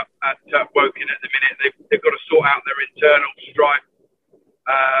top at Woking at the minute. They've got to sort out their internal strife.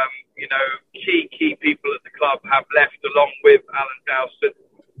 Key people at the club have left, along with Alan Dowson.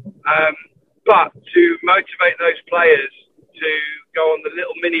 But to motivate those players to go on the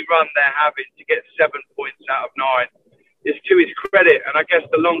little mini run they're having to get 7 points out of 9 is to his credit. And I guess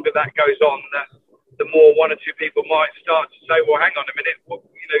the longer that goes on, the more one or two people might start to say, well, hang on a minute,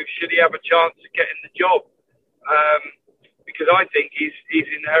 should he have a chance of getting the job? Because I think he's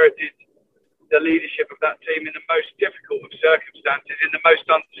inherited the leadership of that team in the most difficult of circumstances, in the most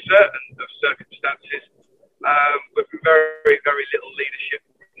uncertain of circumstances, with very, very little leadership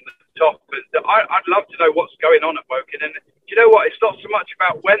from the top. And I'd love to know what's going on at Woking. And you know what? It's not so much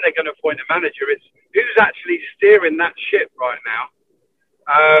about when they're going to appoint a manager, it's who's actually steering that ship right now.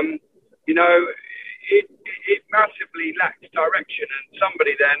 It massively lacks direction, and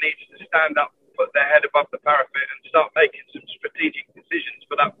somebody there needs to stand up, put their head above the parapet and start making some strategic decisions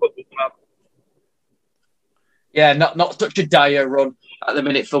for that football club. Yeah, not such a dire run at the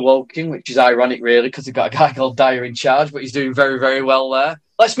minute for Woking, which is ironic, really, because they've got a guy called Dyer in charge, but he's doing very, very well there.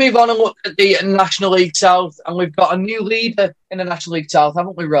 Let's move on and look at the National League South, and we've got a new leader in the National League South,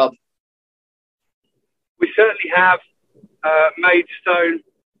 haven't we, Rob? We certainly have. Maidstone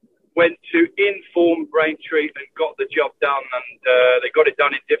went to inform Braintree and got the job done, and they got it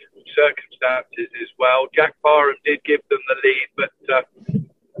done in difficult circumstances as well. Jack Barham did give them the lead, but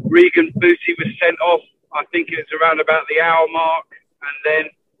Regan Booty was sent off. I think it was around about the hour mark, and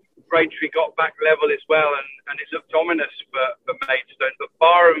then Braintree got back level as well, and it looked ominous for Maidstone. But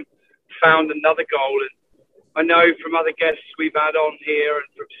Barham found another goal, and I know from other guests we've had on here and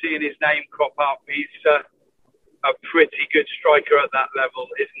from seeing his name crop up, he's a pretty good striker at that level,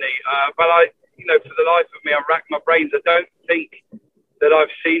 isn't he? But for the life of me, I rack my brains. I don't think that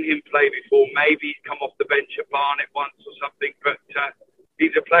I've seen him play before. Maybe he's come off the bench at Barnet once or something, but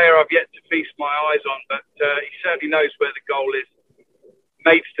he's a player I've yet to feast my eyes on, but he certainly knows where the goal is.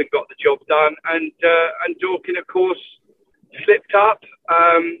 Maidstone got the job done, and Dorking, of course, slipped up.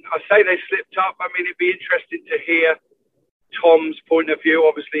 I say they slipped up. I mean, it'd be interesting to hear Tom's point of view.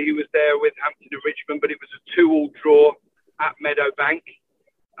 Obviously, he was there with Hampton and Richmond, but it was a 2-2 draw at Meadowbank.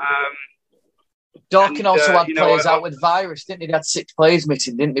 Dorking also had players out with virus, didn't he? They had 6 players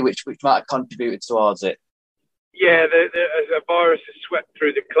missing, didn't they, which might have contributed towards it. Yeah, a virus has swept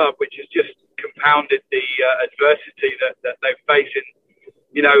through the club, which has just compounded the adversity that they're facing.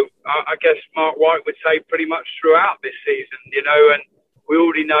 I guess Mark White would say pretty much throughout this season, and we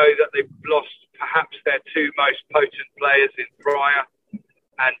already know that they've lost perhaps their 2 most potent players in Pryor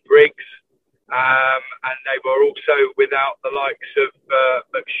and Briggs, and they were also without the likes of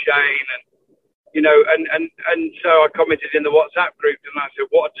McShane, and so I commented in the WhatsApp group, and I said,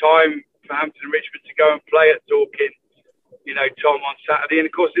 what a time for Hampton and Richmond to go and play at Dorking, Tom, on Saturday. And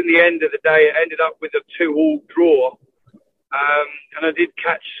of course, in the end of the day, it ended up with a 2-2 draw. And I did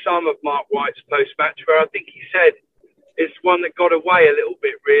catch some of Mark White's post-match where I think he said it's one that got away a little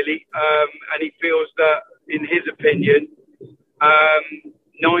bit, really. And he feels that, in his opinion, 9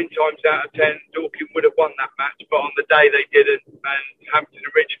 times out of 10, Dorking would have won that match, but on the day they didn't. And Hampton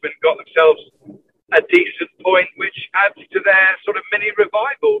and Richmond got themselves a decent point, which adds to their sort of mini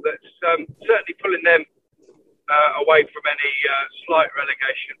revival that's certainly pulling them away from any slight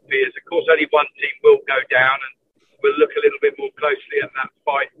relegation fears. Of course, only one team will go down, and we'll look a little bit more closely at that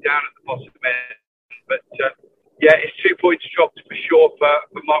fight down at the bottom end. But it's 2 points dropped for sure for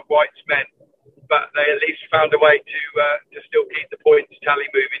Mark White's men, but they at least found a way to still keep the points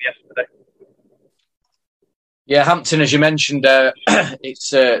tally moving yesterday. Yeah, Hampton, as you mentioned, they're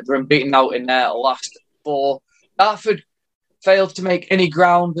unbeaten out in their last 4. Dartford failed to make any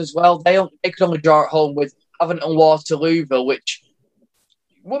ground as well. They could only draw at home with Havant and Waterlooville, which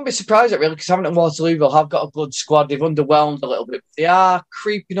wouldn't be surprised at, really, because Havant and Waterlooville have got a good squad. They've underwhelmed a little bit. They are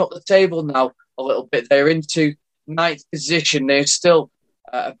creeping up the table now a little bit. They're into 9th position. They're still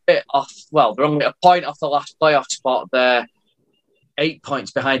a bit off. Well, they're only a point off the last playoff spot. They're 8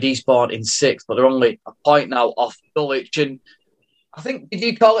 points behind Eastbourne in 6th, but they're only a point now off Dulwich. And I think, did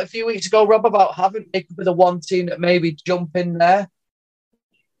you call it a few weeks ago, Rob, about Havant? They could be the one team that maybe jump in there.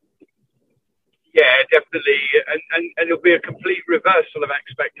 Yeah, definitely. And it'll be a complete reversal of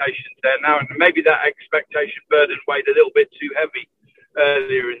expectations there now. And maybe that expectation burden weighed a little bit too heavy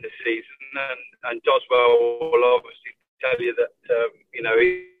earlier in the season. And Doswell will obviously tell you that,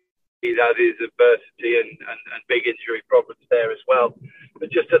 he's had his adversity and big injury problems there as well.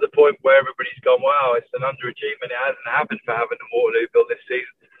 But just at the point where everybody's gone, wow, it's an underachievement. It hasn't happened for Havant and Waterlooville this season.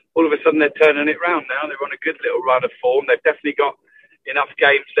 All of a sudden, they're turning it round now. They're on a good little run of form. They've definitely got enough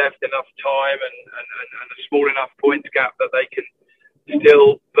games left, enough time, and a small enough points gap that they can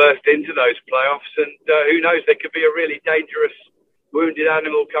still burst into those playoffs. And who knows, they could be a really dangerous wounded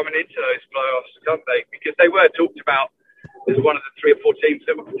animal coming into those playoffs, can't they? Because they were talked about as one of the 3 or 4 teams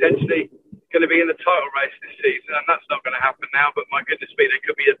that were potentially going to be in the title race this season, and that's not going to happen now. But my goodness me, they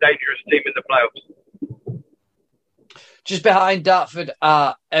could be a dangerous team in the playoffs. Just behind Dartford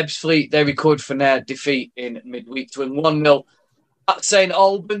are Ebbsfleet. They recovered from their defeat in midweek to win 1-0 at St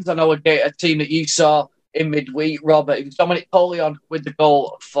Albans. I know a team that you saw in midweek, Robert. It was Dominic Polion with the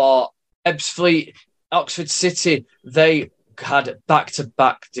goal for Ebbsfleet. Oxford City, they had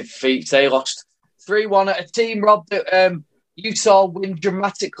back-to-back defeats. They lost 3-1 at a team, Rob, that you saw win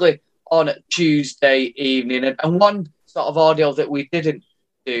dramatically on Tuesday evening. And one sort of audio that we didn't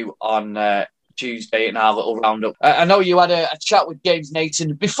do on Tuesday in our little roundup. I know you had a chat with James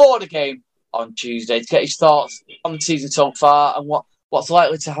Nathan before the game on Tuesday to get his thoughts on the season so far and what's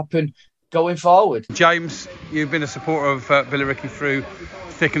likely to happen going forward. James, you've been a supporter of Billericay through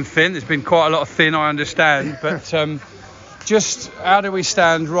thick and thin. There's been quite a lot of thin, I understand, but just how do we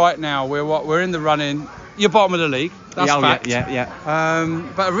stand right now? We're in the running. You're bottom of the league. That's fact.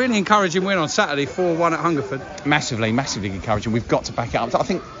 Yeah. But a really encouraging win on Saturday, 4-1 at Hungerford. Massively encouraging. We've got to back it up. I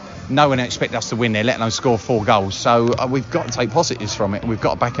think no one expected us to win there, let alone score 4 goals. So we've got to take positives from it, and we've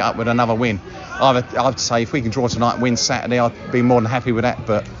got to back it up with another win. I'd say if we can draw tonight and win Saturday, I'd be more than happy with that.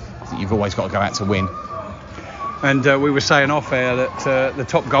 But I think you've always got to go out to win. And we were saying off air that the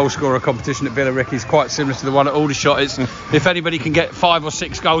top goal scorer competition at Billericay is quite similar to the one at Aldershot. It's if anybody can get 5 or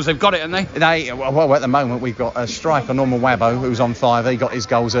 6 goals, they've got it, haven't they? Well, at the moment we've got a striker, Norman Wabbo, who's on 5. He got his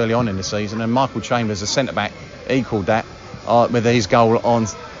goals early on in the season, and Michael Chambers, a centre back, equalled that with his goal on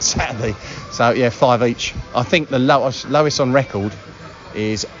Saturday. So yeah, 5 each. I think the lowest on record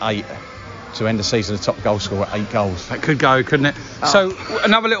is 8. To end the season, the top goal scorer at 8 goals. That could go, couldn't it? So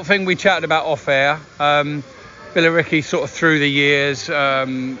another little thing we chatted about off air. Billericay sort of through the years,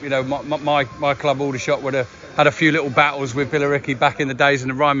 my club Aldershot would have had a few little battles with Billericay back in the days, in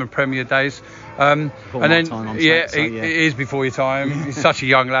the Ryman Premier days. And then, it is before your time. He's such a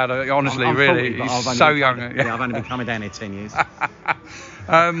young lad, honestly, I'm really. 40, he's so young. I've only been coming down here 10 years.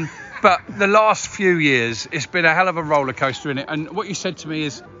 But the last few years, it's been a hell of a roller coaster, innit? And what you said to me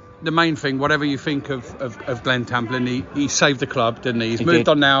is, the main thing, whatever you think of Glenn Tamplin, he saved the club, didn't he? He's moved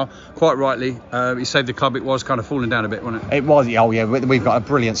on now, quite rightly. He saved the club. It was kind of falling down a bit, wasn't it? It was, we've got a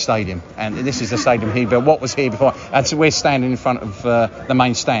brilliant stadium, and this is the stadium he built. What was here before? And so we're standing in front of the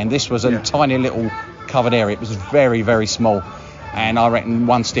main stand. This was a tiny little covered area. It was very, very small. And I reckon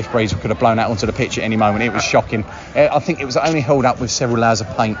one stiff breeze could have blown out onto the pitch at any moment. It was shocking. I think it was only held up with several layers of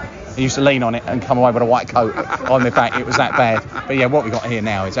paint. He used to lean on it and come away with a white coat on the back. It was that bad. But yeah, what we got here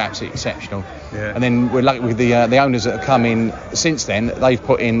now is absolutely exceptional. Yeah. And then we're lucky with the owners that have come in since then. They've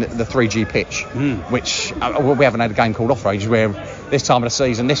put in the 3G pitch, which we haven't had a game called Off for ages, where this time of the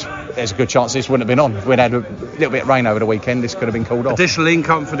season, there's a good chance this wouldn't have been on. If we'd had a little bit of rain over the weekend, this could have been called off. Additional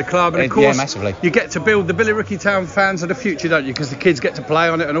income for the club, and of course, massively. You get to build the Billericay Town fans of the future, don't you? Because the kids get to play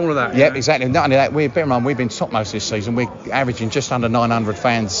on it and all of that. Yeah, exactly. Not only that, we've been top most this season. We're averaging just under 900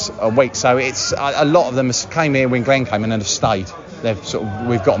 fans a week, so it's a lot of them came here when Glenn came in and have stayed.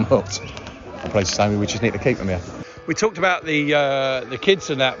 We've got them hooked. I'm pleased to say we just need to keep them here. We talked about the kids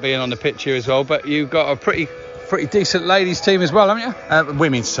and that being on the pitch here as well, but you've got a pretty decent ladies team as well, haven't you?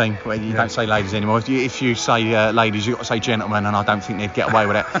 Women's team. Well, you don't say ladies anymore. If you say ladies, you've got to say gentlemen, and I don't think they'd get away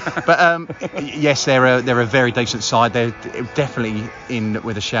with it. But yes, they're a very decent side. They're definitely in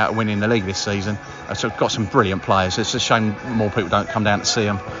with a shout of winning the league this season. So we've got some brilliant players. It's a shame more people don't come down to see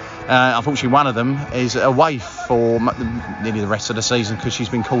them. Unfortunately, one of them is away for nearly the rest of the season because she's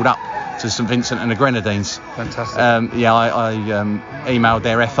been called up to St Vincent and the Grenadines. Fantastic. I emailed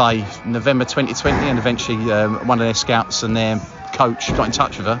their FA November 2020, and eventually one of their scouts and their coach got in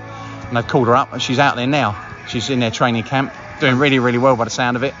touch with her, and they've called her up, and she's out there now. She's in their training camp, doing really, really well by the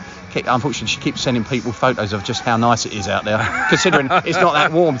sound of it. Unfortunately, she keeps sending people photos of just how nice it is out there, considering it's not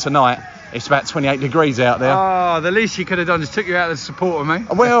that warm tonight. It's about 28 degrees out there. Oh, the least you could have done is took you out as a supporter, mate.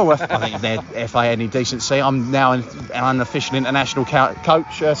 Well, I think if their FA had any decency, I'm now an unofficial international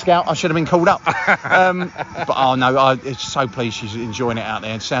coach, scout. I should have been called up. But I'm so pleased she's enjoying it out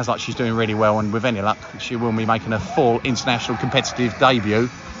there. It sounds like she's doing really well, and with any luck, she will be making a full international competitive debut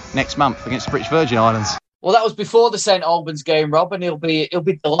next month against the British Virgin Islands. Well, that was before the St Albans game, Rob, and he'll be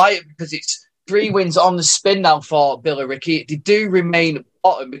delighted because it's 3 wins on the spin now for Billericay. They do remain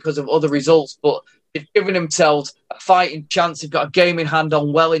bottom because of other results, but they've given themselves a fighting chance. They've got a game in hand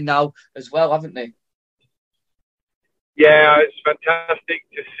on Welling now as well, haven't they? Yeah, it's fantastic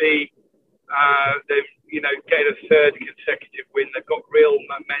to see them, getting a 3rd consecutive win. They've got real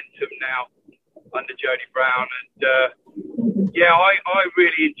momentum now under Jody Brown, and I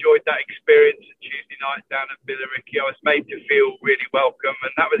really enjoyed that experience at Tuesday night down at Billericay. I was made to feel really welcome,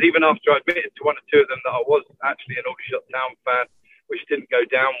 and that was even after I admitted to one or two of them that I was actually an Aldershot Town fan, which didn't go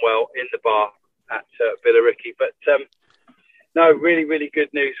down well in the bar at Billericay. But no, really, really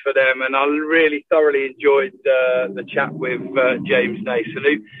good news for them. And I really thoroughly enjoyed the chat with James Nason,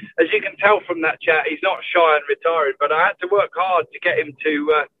 who, as you can tell from that chat, he's not shy and retiring, but I had to work hard to get him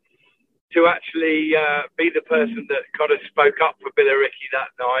to actually be the person that kind of spoke up for Billericay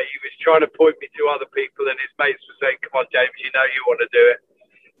that night. He was trying to point me to other people, and his mates were saying, come on, James, you want to do it.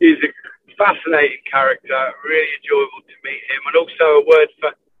 He's a fascinating character, really enjoyable to meet him. And also a word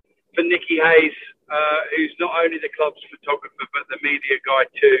for Nicky Hayes, who's not only the club's photographer, but the media guy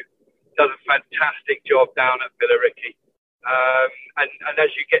too. Does a fantastic job down at Billericay. And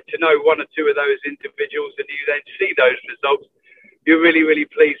as you get to know one or two of those individuals and you then see those results, you're really, really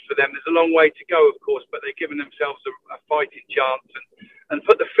pleased for them. There's a long way to go, of course, but they're giving themselves a fighting chance and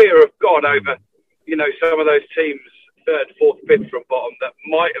put the fear of God over, some of those teams, 3rd, 4th, 5th from bottom, that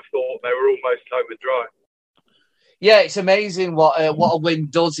might have thought they were almost home and dry. Yeah, it's amazing what a win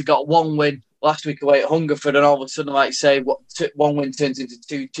does. They got 1 win last week away at Hungerford, and all of a sudden, like you say, 1 win turns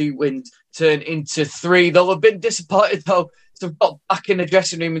into 2 wins turn into 3. They'll have been disappointed, though, to have got back in the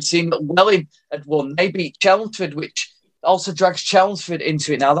dressing room and seen that Welling had won. They beat Chelmsford, which also drags Chelmsford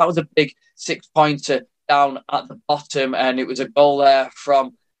into it now. That was a big 6-pointer down at the bottom, and it was a goal there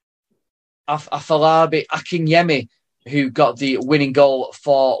from Afolabi Akinyemi, who got the winning goal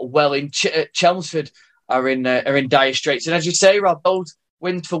for Welling. Chelmsford are in dire straits, and as you say, Rob, those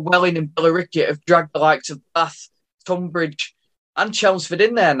wins for Welling and Billericay have dragged the likes of Bath, Tunbridge, and Chelmsford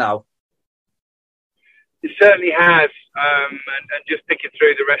in there now. It certainly has, and just picking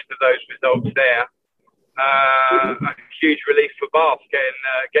through the rest of those results there, a huge relief for Bath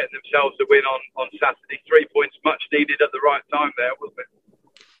getting themselves a win on Saturday. 3 points much needed at the right time there, wasn't it?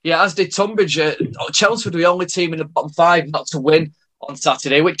 Yeah, as did Tunbridge. Chelmsford were the only team in the bottom five not to win on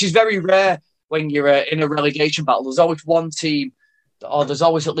Saturday, which is very rare when you're in a relegation battle. There's always one team, or there's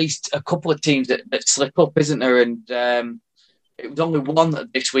always at least a couple of teams that slip up, isn't there? And it was only one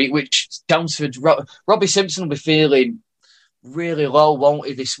this week, which Chelmsford. Robbie Simpson will be feeling really low, won't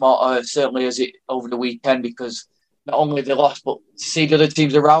he, this certainly as it over the weekend, because not only they lost, but to see the other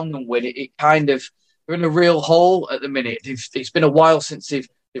teams around them win, it kind of, they're in a real hole at the minute. It's been a while since they've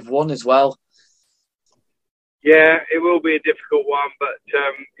won as well. Yeah, it will be a difficult one, but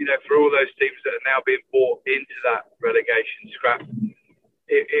for all those teams that are now being brought into that relegation scrap,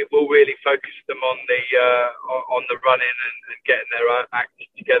 it will really focus them on the running and getting their act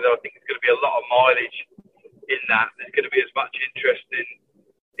together. I think there's going to be a lot of mileage in that. There's going to be as much interest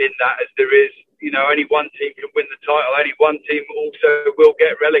in that as there is. Only one team can win the title. Only one team also will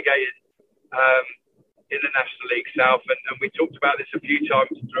get relegated in the National League South. And we talked about this a few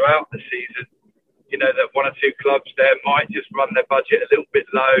times throughout the season. That one or two clubs there might just run their budget a little bit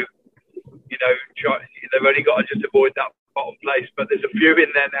low. They've only got to just avoid that bottom place. But there's a few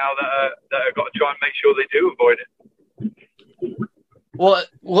in there now that have got to try and make sure they do avoid it. Well,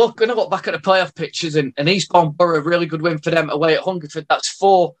 we're going to look back at the playoff pictures, and Eastbourne Borough, a really good win for them away at Hungerford. That's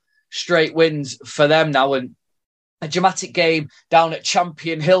 4 straight wins for them now, and a dramatic game down at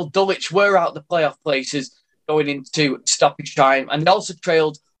Champion Hill. Dulwich were out the playoff places going into stoppage time, and they also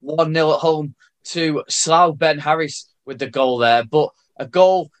trailed 1-0 at home to Slough. Ben Harris with the goal there, but a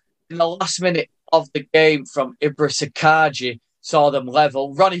goal in the last minute of the game from Ibra Sakaji saw them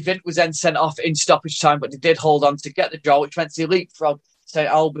level. Ronnie Vint was then sent off in stoppage time, but they did hold on to get the draw, which meant they leapfrog St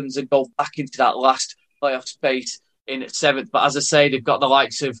Albans and go back into that last playoff space in 7th. But as I say, they've got the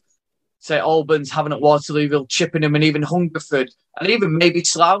likes of St Albans, having at Waterlooville, Chippenham, and even Hungerford, and even maybe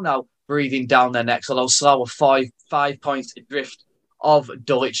Slough now breathing down their necks, although Slough are 5 points adrift of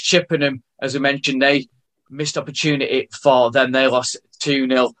Dulwich. Chippenham, as we mentioned, they missed opportunity for them. They lost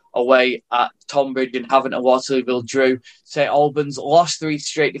 2-0 away at Tonbridge, and Havant and Waterlooville drew. St Albans lost 3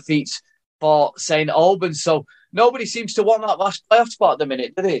 straight defeats for St Albans. So nobody seems to want that last playoff spot at the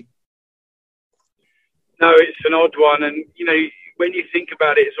minute, do they? No, it's an odd one. And, when you think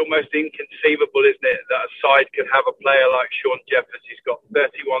about it, it's almost inconceivable, isn't it, that a side can have a player like Sean Jeffers, who's got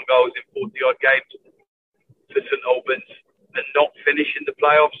 31 goals in 40-odd games for St Albans, and not finish in the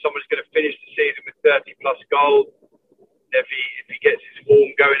playoffs. Someone's going to finish the season with 30-plus goals. If he gets his form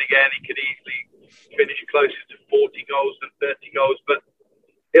going again, he could easily finish closer to 40 goals than 30 goals. But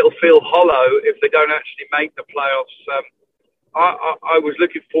it'll feel hollow if they don't actually make the playoffs. I was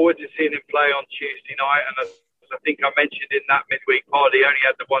looking forward to seeing him play on Tuesday night, and as I think I mentioned in that midweek pod, he only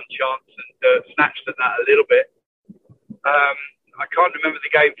had the one chance and snatched at that a little bit. I can't remember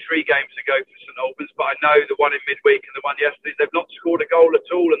the game 3 games ago for St Albans, but I know the one in midweek and the one yesterday, they've not scored a goal at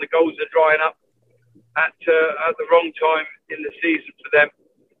all, and the goals are drying up at the wrong time in the season for them.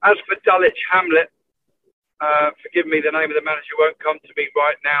 As for Dulwich Hamlet, forgive me, the name of the manager won't come to me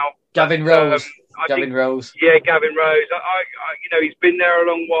right now. Gavin Rose. Rose. Yeah, Gavin Rose. He's been there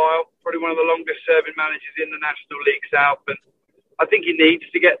a long while, probably one of the longest serving managers in the National League South, and I think he needs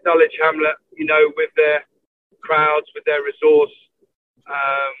to get Dulwich Hamlet, with their crowds, with their resource,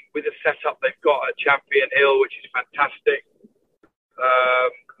 with the setup they've got at Champion Hill, which is fantastic.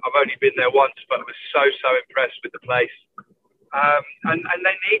 I've only been there once, but I was so impressed with the place. And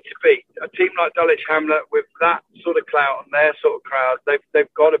they need to be a team like Dulwich Hamlet with that sort of clout and their sort of crowd.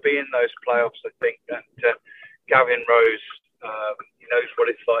 They've got to be in those playoffs, I think. And Gavin Rose, he knows what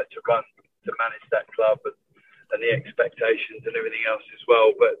it's like to manage that club and the expectations and everything else as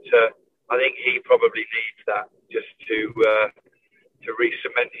well. But I think he probably needs that just to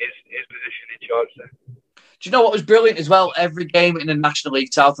re-cement his position in charge there. Do you know what was brilliant as well? Every game in the National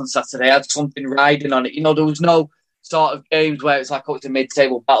League South on Saturday had something riding on it. There was no sort of games where it's like, it's a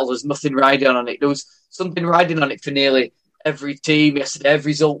mid-table battle. There's nothing riding on it. There was something riding on it for nearly every team yesterday. Every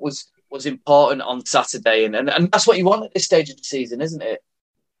result was important on Saturday. And that's what you want at this stage of the season, isn't it?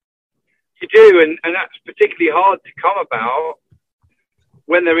 You do, and that's particularly hard to come about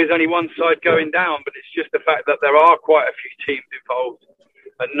when there is only one side going down. But it's just the fact that there are quite a few teams involved.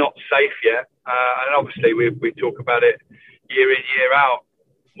 not safe yet. And obviously we talk about it year in, year out.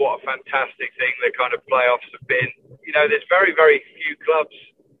 What a fantastic thing the kind of playoffs have been. You know, there's very, very few clubs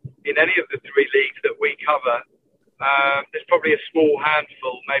in any of the three leagues that we cover. There's probably a small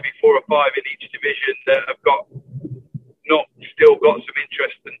handful, maybe 4 or 5 in each division that have still got some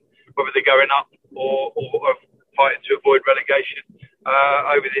interest in whether they're going up or fighting to avoid relegation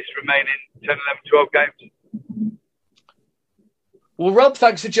over this remaining 10, 11, 12 games. Well, Rob,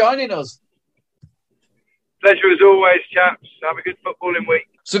 thanks for joining us. Pleasure as always, chaps. Have a good footballing week.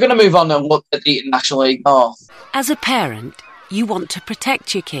 So we're going to move on and look at the National League North. As a parent, you want to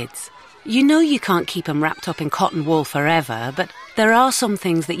protect your kids. You know you can't keep them wrapped up in cotton wool forever, but there are some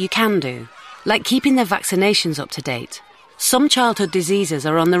things that you can do, like keeping their vaccinations up to date. Some childhood diseases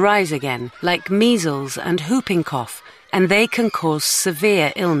are on the rise again, like measles and whooping cough, and they can cause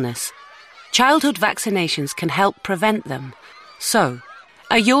severe illness. Childhood vaccinations can help prevent them. So,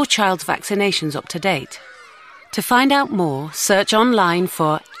 are your child's vaccinations up to date? To find out more, search online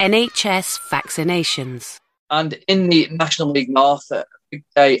for NHS vaccinations. And in the National League North, a big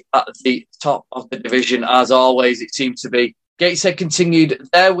day at the top of the division, as always, it seems to be. Gateshead continued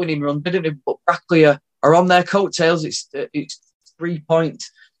their winning run, didn't it? But Brackley are on their coattails. It's 3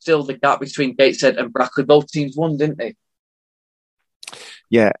 points still the gap between Gateshead and Brackley. Both teams won, didn't they?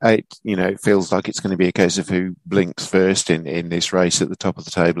 Yeah, it feels like it's going to be a case of who blinks first in this race at the top of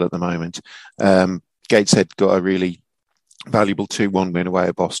the table at the moment. Gateshead got a really valuable 2-1 win away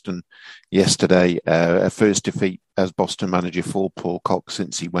at Boston yesterday. A first defeat as Boston manager for Paul Cox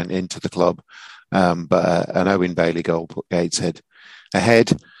since he went into the club. But an Owen Bailey goal put Gateshead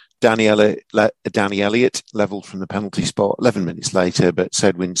ahead. Danny Elliott levelled from the penalty spot 11 minutes later, but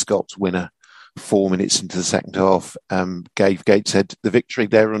Sedwin Scott's winner 4 minutes into the second half gave Gateshead the victory.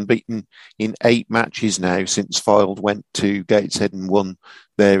 They're unbeaten in 8 matches now since Fylde went to Gateshead and won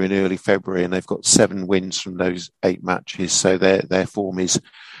there in early February, and they've got 7 wins from those 8 matches, so their form is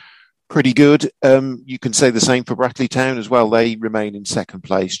pretty good. You can say the same for Brackley Town as well. They remain in second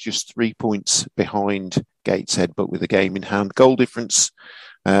place, just 3 points behind Gateshead, but with a game in hand. Goal difference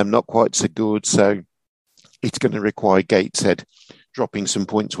not quite so good, so it's going to require Gateshead dropping some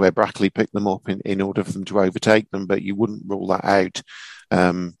points where Brackley picked them up in order for them to overtake them, but you wouldn't rule that out.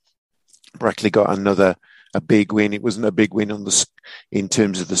 Brackley got a big win. It wasn't a big win in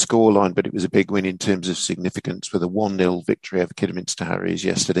terms of the scoreline, but it was a big win in terms of significance with a 1-0 victory over Kidderminster Harriers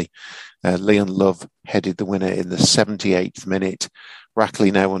yesterday. Leon Love headed the winner in the 78th minute.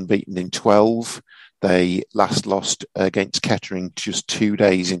 Brackley now unbeaten in 12. They last lost against Kettering just 2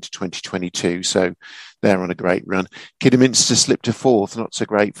 days into 2022, so they're on a great run. Kidderminster slipped to 4th, not so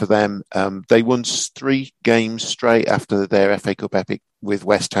great for them. They won 3 games straight after their FA Cup epic with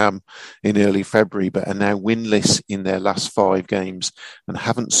West Ham in early February, but are now winless in their last 5 games and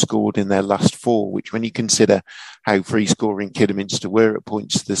haven't scored in their last 4, which when you consider how free-scoring Kidderminster were at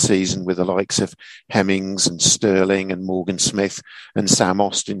points of the season with the likes of Hemmings and Sterling and Morgan Smith and Sam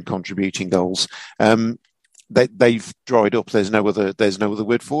Austin contributing goals, they've dried up. There's no other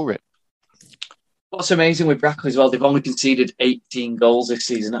word for it. What's amazing with Brackley as well, they've only conceded 18 goals this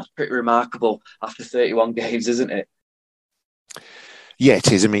season. That's pretty remarkable after 31 games, isn't it? Yeah,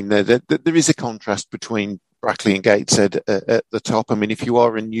 it is. I mean, there is a contrast between Brackley and Gateshead at the top. I mean, if you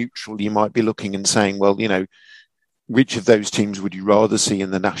are a neutral, you might be looking and saying, well, which of those teams would you rather see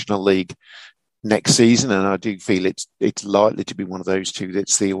in the National League next season? And I do feel it's likely to be one of those two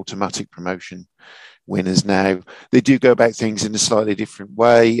that's the automatic promotion winners now. They do go about things in a slightly different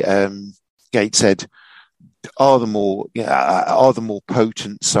way. Gateshead are the more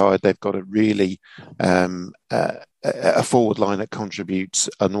potent side. They've got a really a forward line that contributes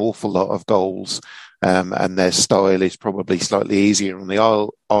an awful lot of goals, and their style is probably slightly easier on the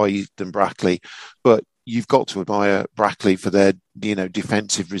eye than Brackley. But you've got to admire Brackley for their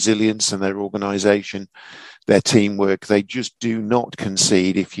defensive resilience and their organisation, their teamwork. They just do not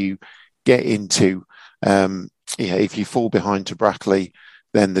concede. If you get into if you fall behind to Brackley,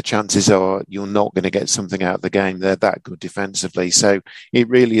 then the chances are you're not going to get something out of the game. They're that good defensively. So it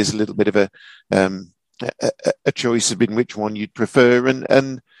really is a little bit of a choice of in which one you'd prefer.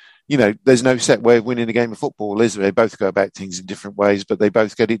 And there's no set way of winning a game of football, is there? They both go about things in different ways, but they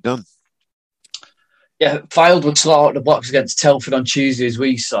both get it done. Yeah, Fylde would slaughter the blocks against Telford on Tuesday, as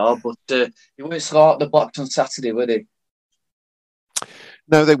we saw, but he wouldn't slaughter the blocks on Saturday, would he?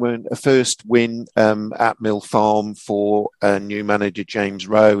 No, they weren't. A first win at Mill Farm for new manager James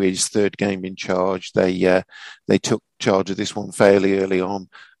Rowe, his 3rd game in charge. They took charge of this one fairly early on.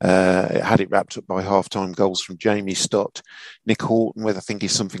 Had it wrapped up by half-time goals from Jamie Stott, Nick Horton, with I think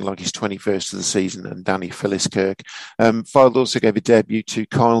he's something like his 21st of the season, and Danny Philliskirk. Fylde also gave a debut to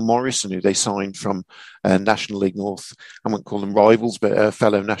Kyle Morrison, who they signed from National League North. I won't call them rivals, but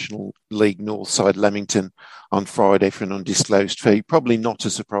fellow National League North side Leamington on Friday for an undisclosed fee. Probably not a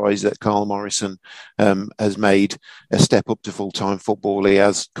surprise that Kyle Morrison has made a step up to full-time football. He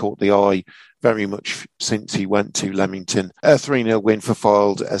has caught the eye very much since he went to Leamington. A 3-0 win for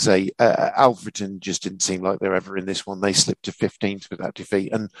Fylde as Alfreton just didn't seem like they're ever in this one. They slipped to 15th with that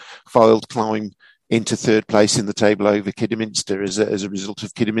defeat, and Fylde climbed into third place in the table over Kidderminster as a result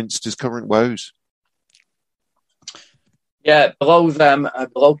of Kidderminster's current woes. Yeah, below them,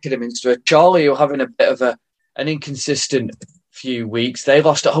 below Kidderminster, Chorley are having a bit of an inconsistent few weeks. They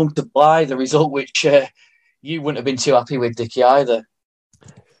lost at home to Blyth, a result which you wouldn't have been too happy with, Dickie, either.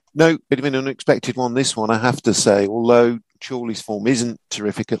 No, bit of an unexpected one, this one, I have to say, although Chorley's form isn't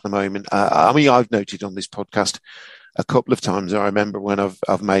terrific at the moment. I mean, I've noted on this podcast a couple of times, I remember when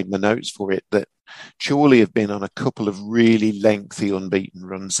I've made my notes for it, that Chorley have been on a couple of really lengthy unbeaten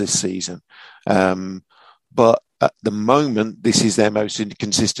runs this season. But at the moment, this is their most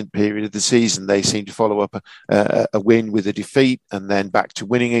inconsistent period of the season. They seem to follow up a win with a defeat and then back to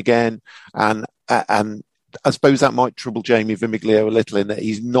winning again. And I suppose that might trouble Jamie Vermiglio a little in that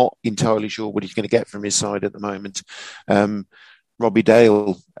he's not entirely sure what he's going to get from his side at the moment. Robbie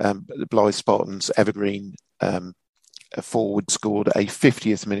Dale, the Blyth Spartans evergreen forward, scored a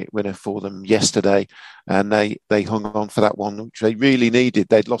 50th minute winner for them yesterday, and they hung on for that one, which they really needed.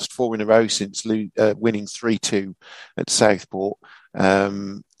 They'd lost 4 in a row since winning 3-2 at Southport.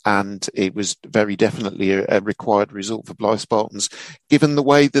 And it was very definitely a required result for Blyth Spartans, given the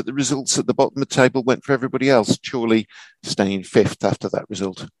way that the results at the bottom of the table went for everybody else. Chorley staying 5th after that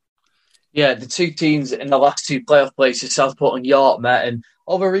result. Yeah, the two teams in the last 2 playoff places, Southport and York, met, and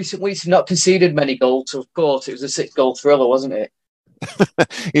over recent weeks have not conceded many goals. So of course, it was a 6-goal thriller, wasn't it?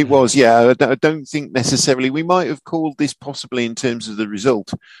 It was, yeah. I don't think necessarily we might have called this possibly in terms of the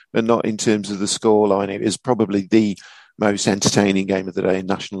result, but not in terms of the scoreline. It was probably the most entertaining game of the day in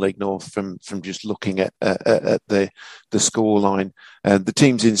National League North from just looking at the scoreline. The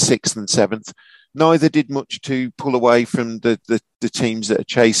teams in 6th and 7th, neither did much to pull away from the teams that are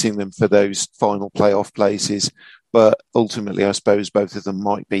chasing them for those final playoff places. But ultimately, I suppose both of them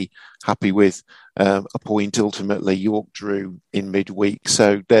might be happy with a point. Ultimately, York drew in midweek,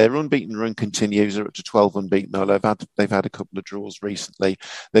 so their unbeaten run continues. They're up to 12 unbeaten. Though they've had a couple of draws recently.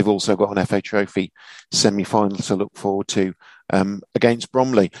 They've also got an FA Trophy semi-final to look forward to against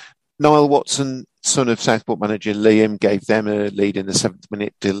Bromley. Niall Watson, son of Southport manager Liam, gave them a lead in the 7th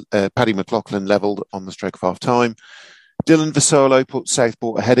minute. Paddy McLaughlin levelled on the stroke of half-time. Dylan Vassallo put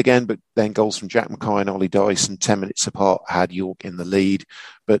Southport ahead again, but then goals from Jack Mackay and Ollie Dyson 10 minutes apart had York in the lead.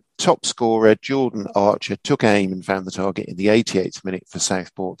 But top scorer Jordan Archer took aim and found the target in the 88th minute for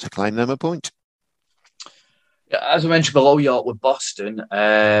Southport to claim them a point. As I mentioned below York with Boston,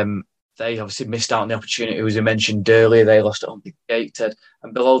 they obviously missed out on the opportunity, as we mentioned earlier. They lost at home to Gateshead.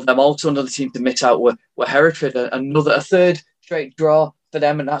 And below them, also another team to miss out were Hereford. A third straight draw for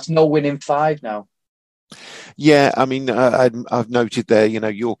them, and that's no win in 5 now. Yeah, I mean, I've noted there,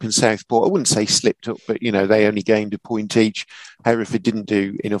 York and Southport, I wouldn't say slipped up, but, they only gained a point each. Hereford didn't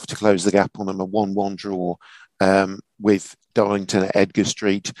do enough to close the gap on them, a 1-1 draw with Darlington at Edgar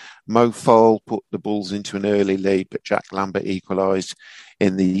Street. Mo Fowle put the Bulls into an early lead, but Jack Lambert equalised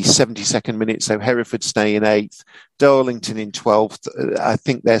in the 72nd minute. So Hereford stay in 8th, Darlington in 12th. I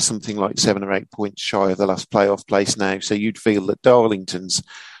think they're something like 7 or 8 points shy of the last playoff place now. So you'd feel that Darlington's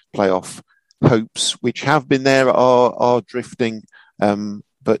playoff hopes, which have been there, are drifting.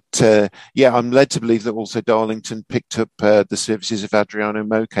 But I'm led to believe that also Darlington picked up the services of Adriano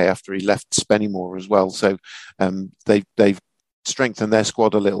Moke after he left Spennymoor as well. So they've strengthened their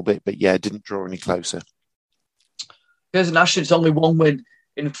squad a little bit, but didn't draw any closer. There's Ashton, it's only 1 win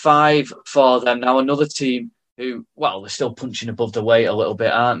in 5 for them. Now another team who, they're still punching above the weight a little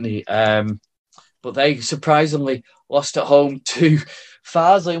bit, aren't they? But they surprisingly lost at home to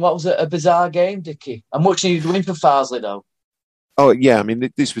Farsley. What was it? A bizarre game, Dickie. A much needed win for Farsley, though. Oh, yeah. I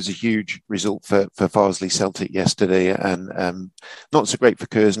mean, this was a huge result for Farsley Celtic yesterday, and not so great for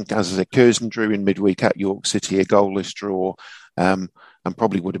Curzon. As I said, Curzon drew in midweek at York City, a goalless draw, and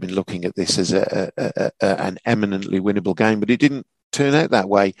probably would have been looking at this as an eminently winnable game, but it didn't turn out that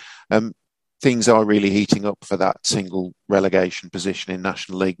way. Things are really heating up for that single relegation position in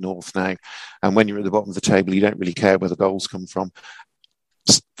National League North now. And when you're at the bottom of the table, you don't really care where the goals come from.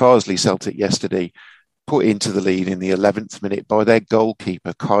 Farsley Celtic yesterday put into the lead in the 11th minute by their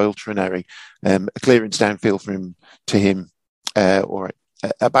goalkeeper, Kyle Trineri. A clearance downfield to him, or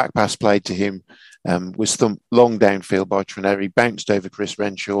a back pass played to him, was thumped long downfield by Trineri, bounced over Chris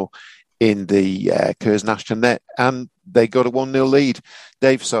Renshaw in the Curzon-Ashton net, and they got a 1-0 lead.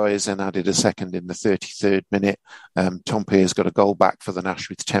 Dave Sayers then added a second in the 33rd minute. Tom Pearce got a goal back for the Nash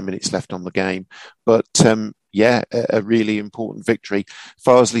with 10 minutes left on the game. But a really important victory.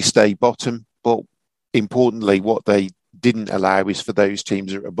 Farsley stay bottom, but importantly, what they didn't allow is for those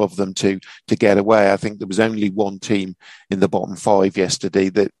teams that are above them to get away. I think there was only one team in the bottom 5 yesterday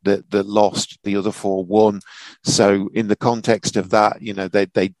that lost. The other 4 won. So in the context of that,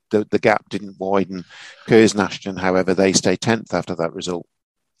 the gap didn't widen. Curzon-Ashton, however, they stay 10th after that result.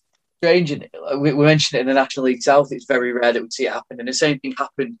 Strange, we mentioned it in the National League South. It's very rare that we see it happen, and the same thing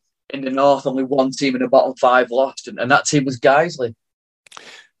happened in the North. Only one team in the bottom 5 lost, and that team was Guiseley.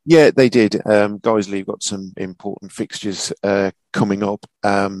 Yeah, they did. Guiseley have got some important fixtures coming up.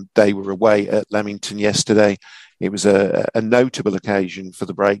 They were away at Leamington yesterday. It was a notable occasion for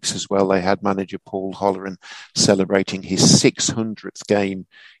the Breaks as well. They had manager Paul Holleran celebrating his 600th game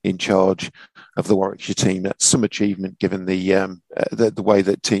in charge of the Warwickshire team. That's some achievement given the way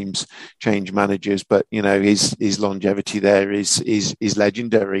that teams change managers. But his longevity there is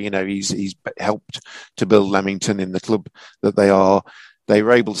legendary. He's helped to build Leamington in the club that they are. They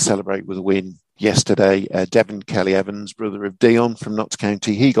were able to celebrate with a win yesterday. Devon Kelly-Evans, brother of Dion from Notts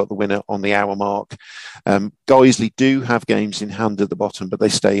County, he got the winner on the hour mark. Guiseley do have games in hand at the bottom, but they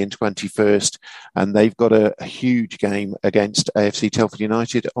stay in 21st, and they've got a huge game against AFC Telford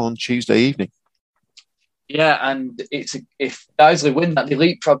United on Tuesday evening. Yeah, and if Guiseley win that, they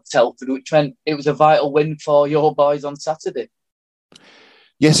leapfrog Telford, which meant it was a vital win for your boys on Saturday.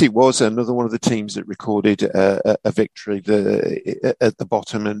 Yes, it was another one of the teams that recorded a victory at the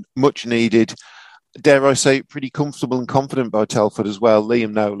bottom, and much needed. Dare I say, pretty comfortable and confident by Telford as well.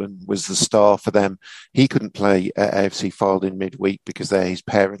 Liam Nolan was the star for them. He couldn't play at AFC Fylde midweek because they're his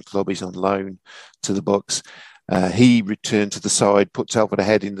parent club. He's on loan to the Bucks. He returned to the side, put Telford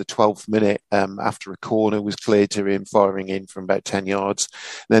ahead in the 12th minute after a corner was cleared to him, firing in from about 10 yards.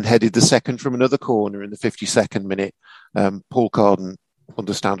 Then headed the second from another corner in the 52nd minute. Paul Carden,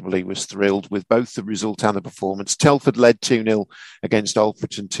 understandably, was thrilled with both the result and the performance. Telford led 2-0 against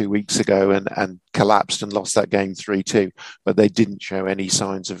Alfreton 2 weeks ago and collapsed and lost that game 3-2, but they didn't show any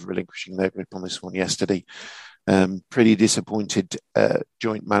signs of relinquishing their grip on this one yesterday. Pretty disappointed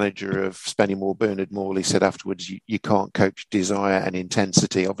joint manager of Spennymoor, Bernard Morley, said afterwards, you can't coach desire and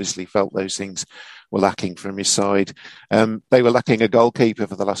intensity. Obviously felt those things were lacking from his side. They were lacking a goalkeeper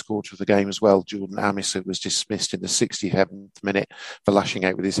for the last quarter of the game as well. Jordan Amiser was dismissed in the 67th minute for lashing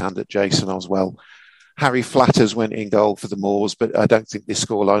out with his hand at Jason Oswell. Harry Flatters went in goal for the Moors, but I don't think this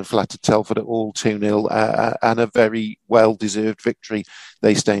scoreline flattered Telford at all. 2-0 and a very well-deserved victory.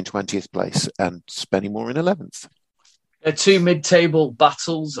 They stay in 20th place and Spennymoor in 11th. 2 mid-table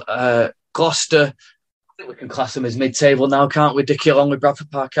battles. Gloucester, I think we can class them as mid-table now, can't we? Dicky, along with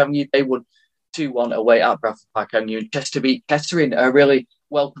Bradford Park Avenue, they won 2-1 away at Bradford Park Avenue. And Chester beat Kettering, a really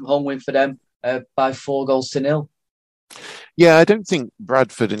welcome home win for them by 4-0. Yeah, I don't think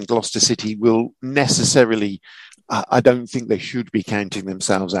Bradford and Gloucester City will necessarily, I don't think they should be counting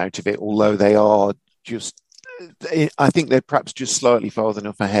themselves out of it, although they are just, I think they're perhaps just slightly far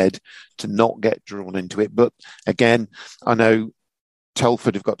enough ahead to not get drawn into it. But again, I know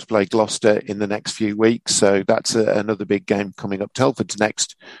Telford have got to play Gloucester in the next few weeks, so that's another big game coming up. Telford's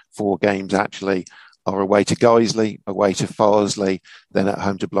next 4 games actually are away to Guiseley, away to Farsley, then at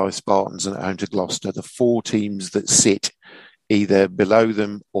home to Blythe Spartans and at home to Gloucester. The 4 teams that sit either below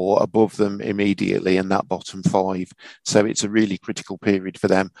them or above them immediately in that bottom 5. So it's a really critical period for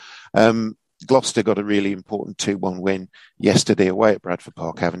them. Gloucester got a really important 2-1 win yesterday away at Bradford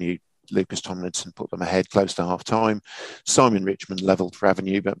Park Avenue. Lucas Tomlinson put them ahead close to half-time. Simon Richmond levelled for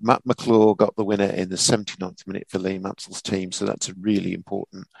Avenue, but Matt McClure got the winner in the 79th minute for Lee Mansell's team, so that's a really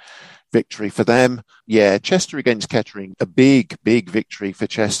important victory for them. Yeah, Chester against Kettering, a big victory for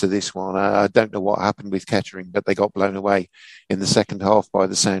Chester, this one. I don't know what happened with Kettering, but they got blown away in the second half by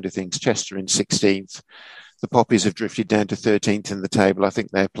the sound of things. Chester in 16th. The Poppies have drifted down to 13th in the table. I think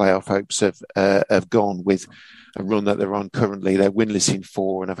their playoff hopes have gone with a run that they're on currently. They're winless in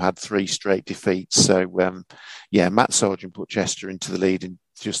 4 and have had 3 straight defeats. So, Matt Sargent put Chester into the lead in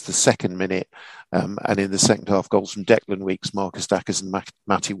just the second minute. And in the second half, goals from Declan Weeks, Marcus Dackers and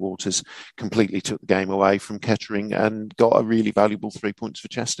Matty Waters completely took the game away from Kettering and got a really valuable 3 points for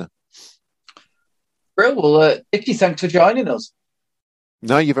Chester. Well, Dickie, thanks for joining us.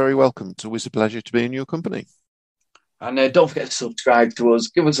 No, you're very welcome. It's always a pleasure to be in your company. And don't forget to subscribe to us.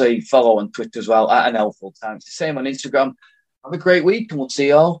 Give us a follow on Twitter as well, at NL Full Time. It's the same on Instagram. Have a great week, and we'll see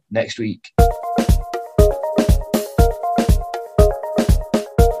you all next week.